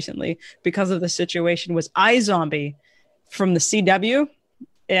recommendation recently because of the situation. Was iZombie from the CW.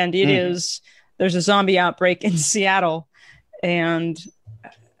 And it is, there's a zombie outbreak in Seattle, and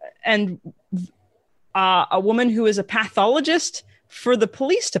a woman who is a pathologist for the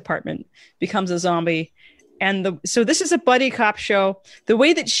police department becomes a zombie. And so this is a buddy cop show. The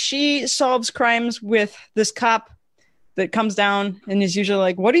way that she solves crimes with this cop that comes down and is usually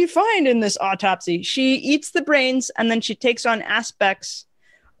like, what do you find in this autopsy? She eats the brains, and then she takes on aspects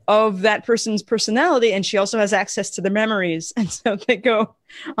of that person's personality, and she also has access to the memories, and so they go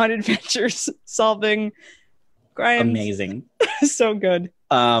on adventures solving crimes. Amazing. So good.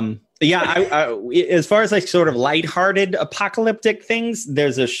 Yeah, I, as far as like sort of lighthearted apocalyptic things,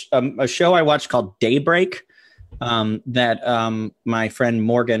 there's a show I watched called Daybreak that my friend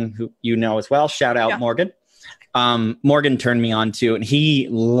Morgan, who you know as well, shout out Morgan. Morgan turned me on to, and he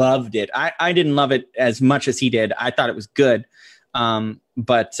loved it. I didn't love it as much as he did. I thought it was good.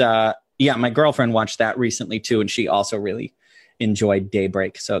 But yeah, my girlfriend watched that recently too, and she also really enjoyed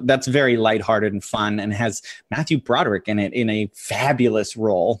Daybreak. So that's very lighthearted and fun, and has Matthew Broderick in it in a fabulous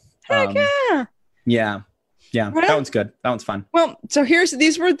role. Heck yeah. Right. That one's good. That one's fun. Well, so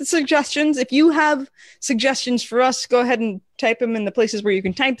these were the suggestions. If you have suggestions for us, go ahead and type them in the places where you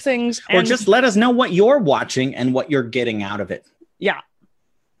can type things, or just let us know what you're watching and what you're getting out of it. Yeah,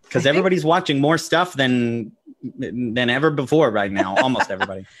 because everybody's watching more stuff than ever before right now. Almost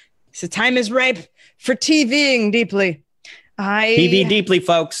everybody. So time is ripe for TVing deeply. TV deeply,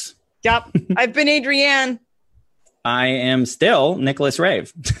 folks. Yep. I've been Adrienne. I am still Nicholas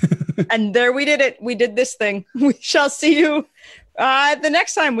Rave. And there we did it. We did this thing. We shall see you the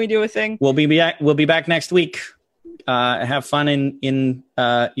next time we do a thing. We'll be back next week. Have fun in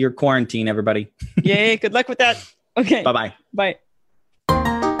your quarantine, everybody. Yay. Good luck with that. Okay. Bye-bye. Bye.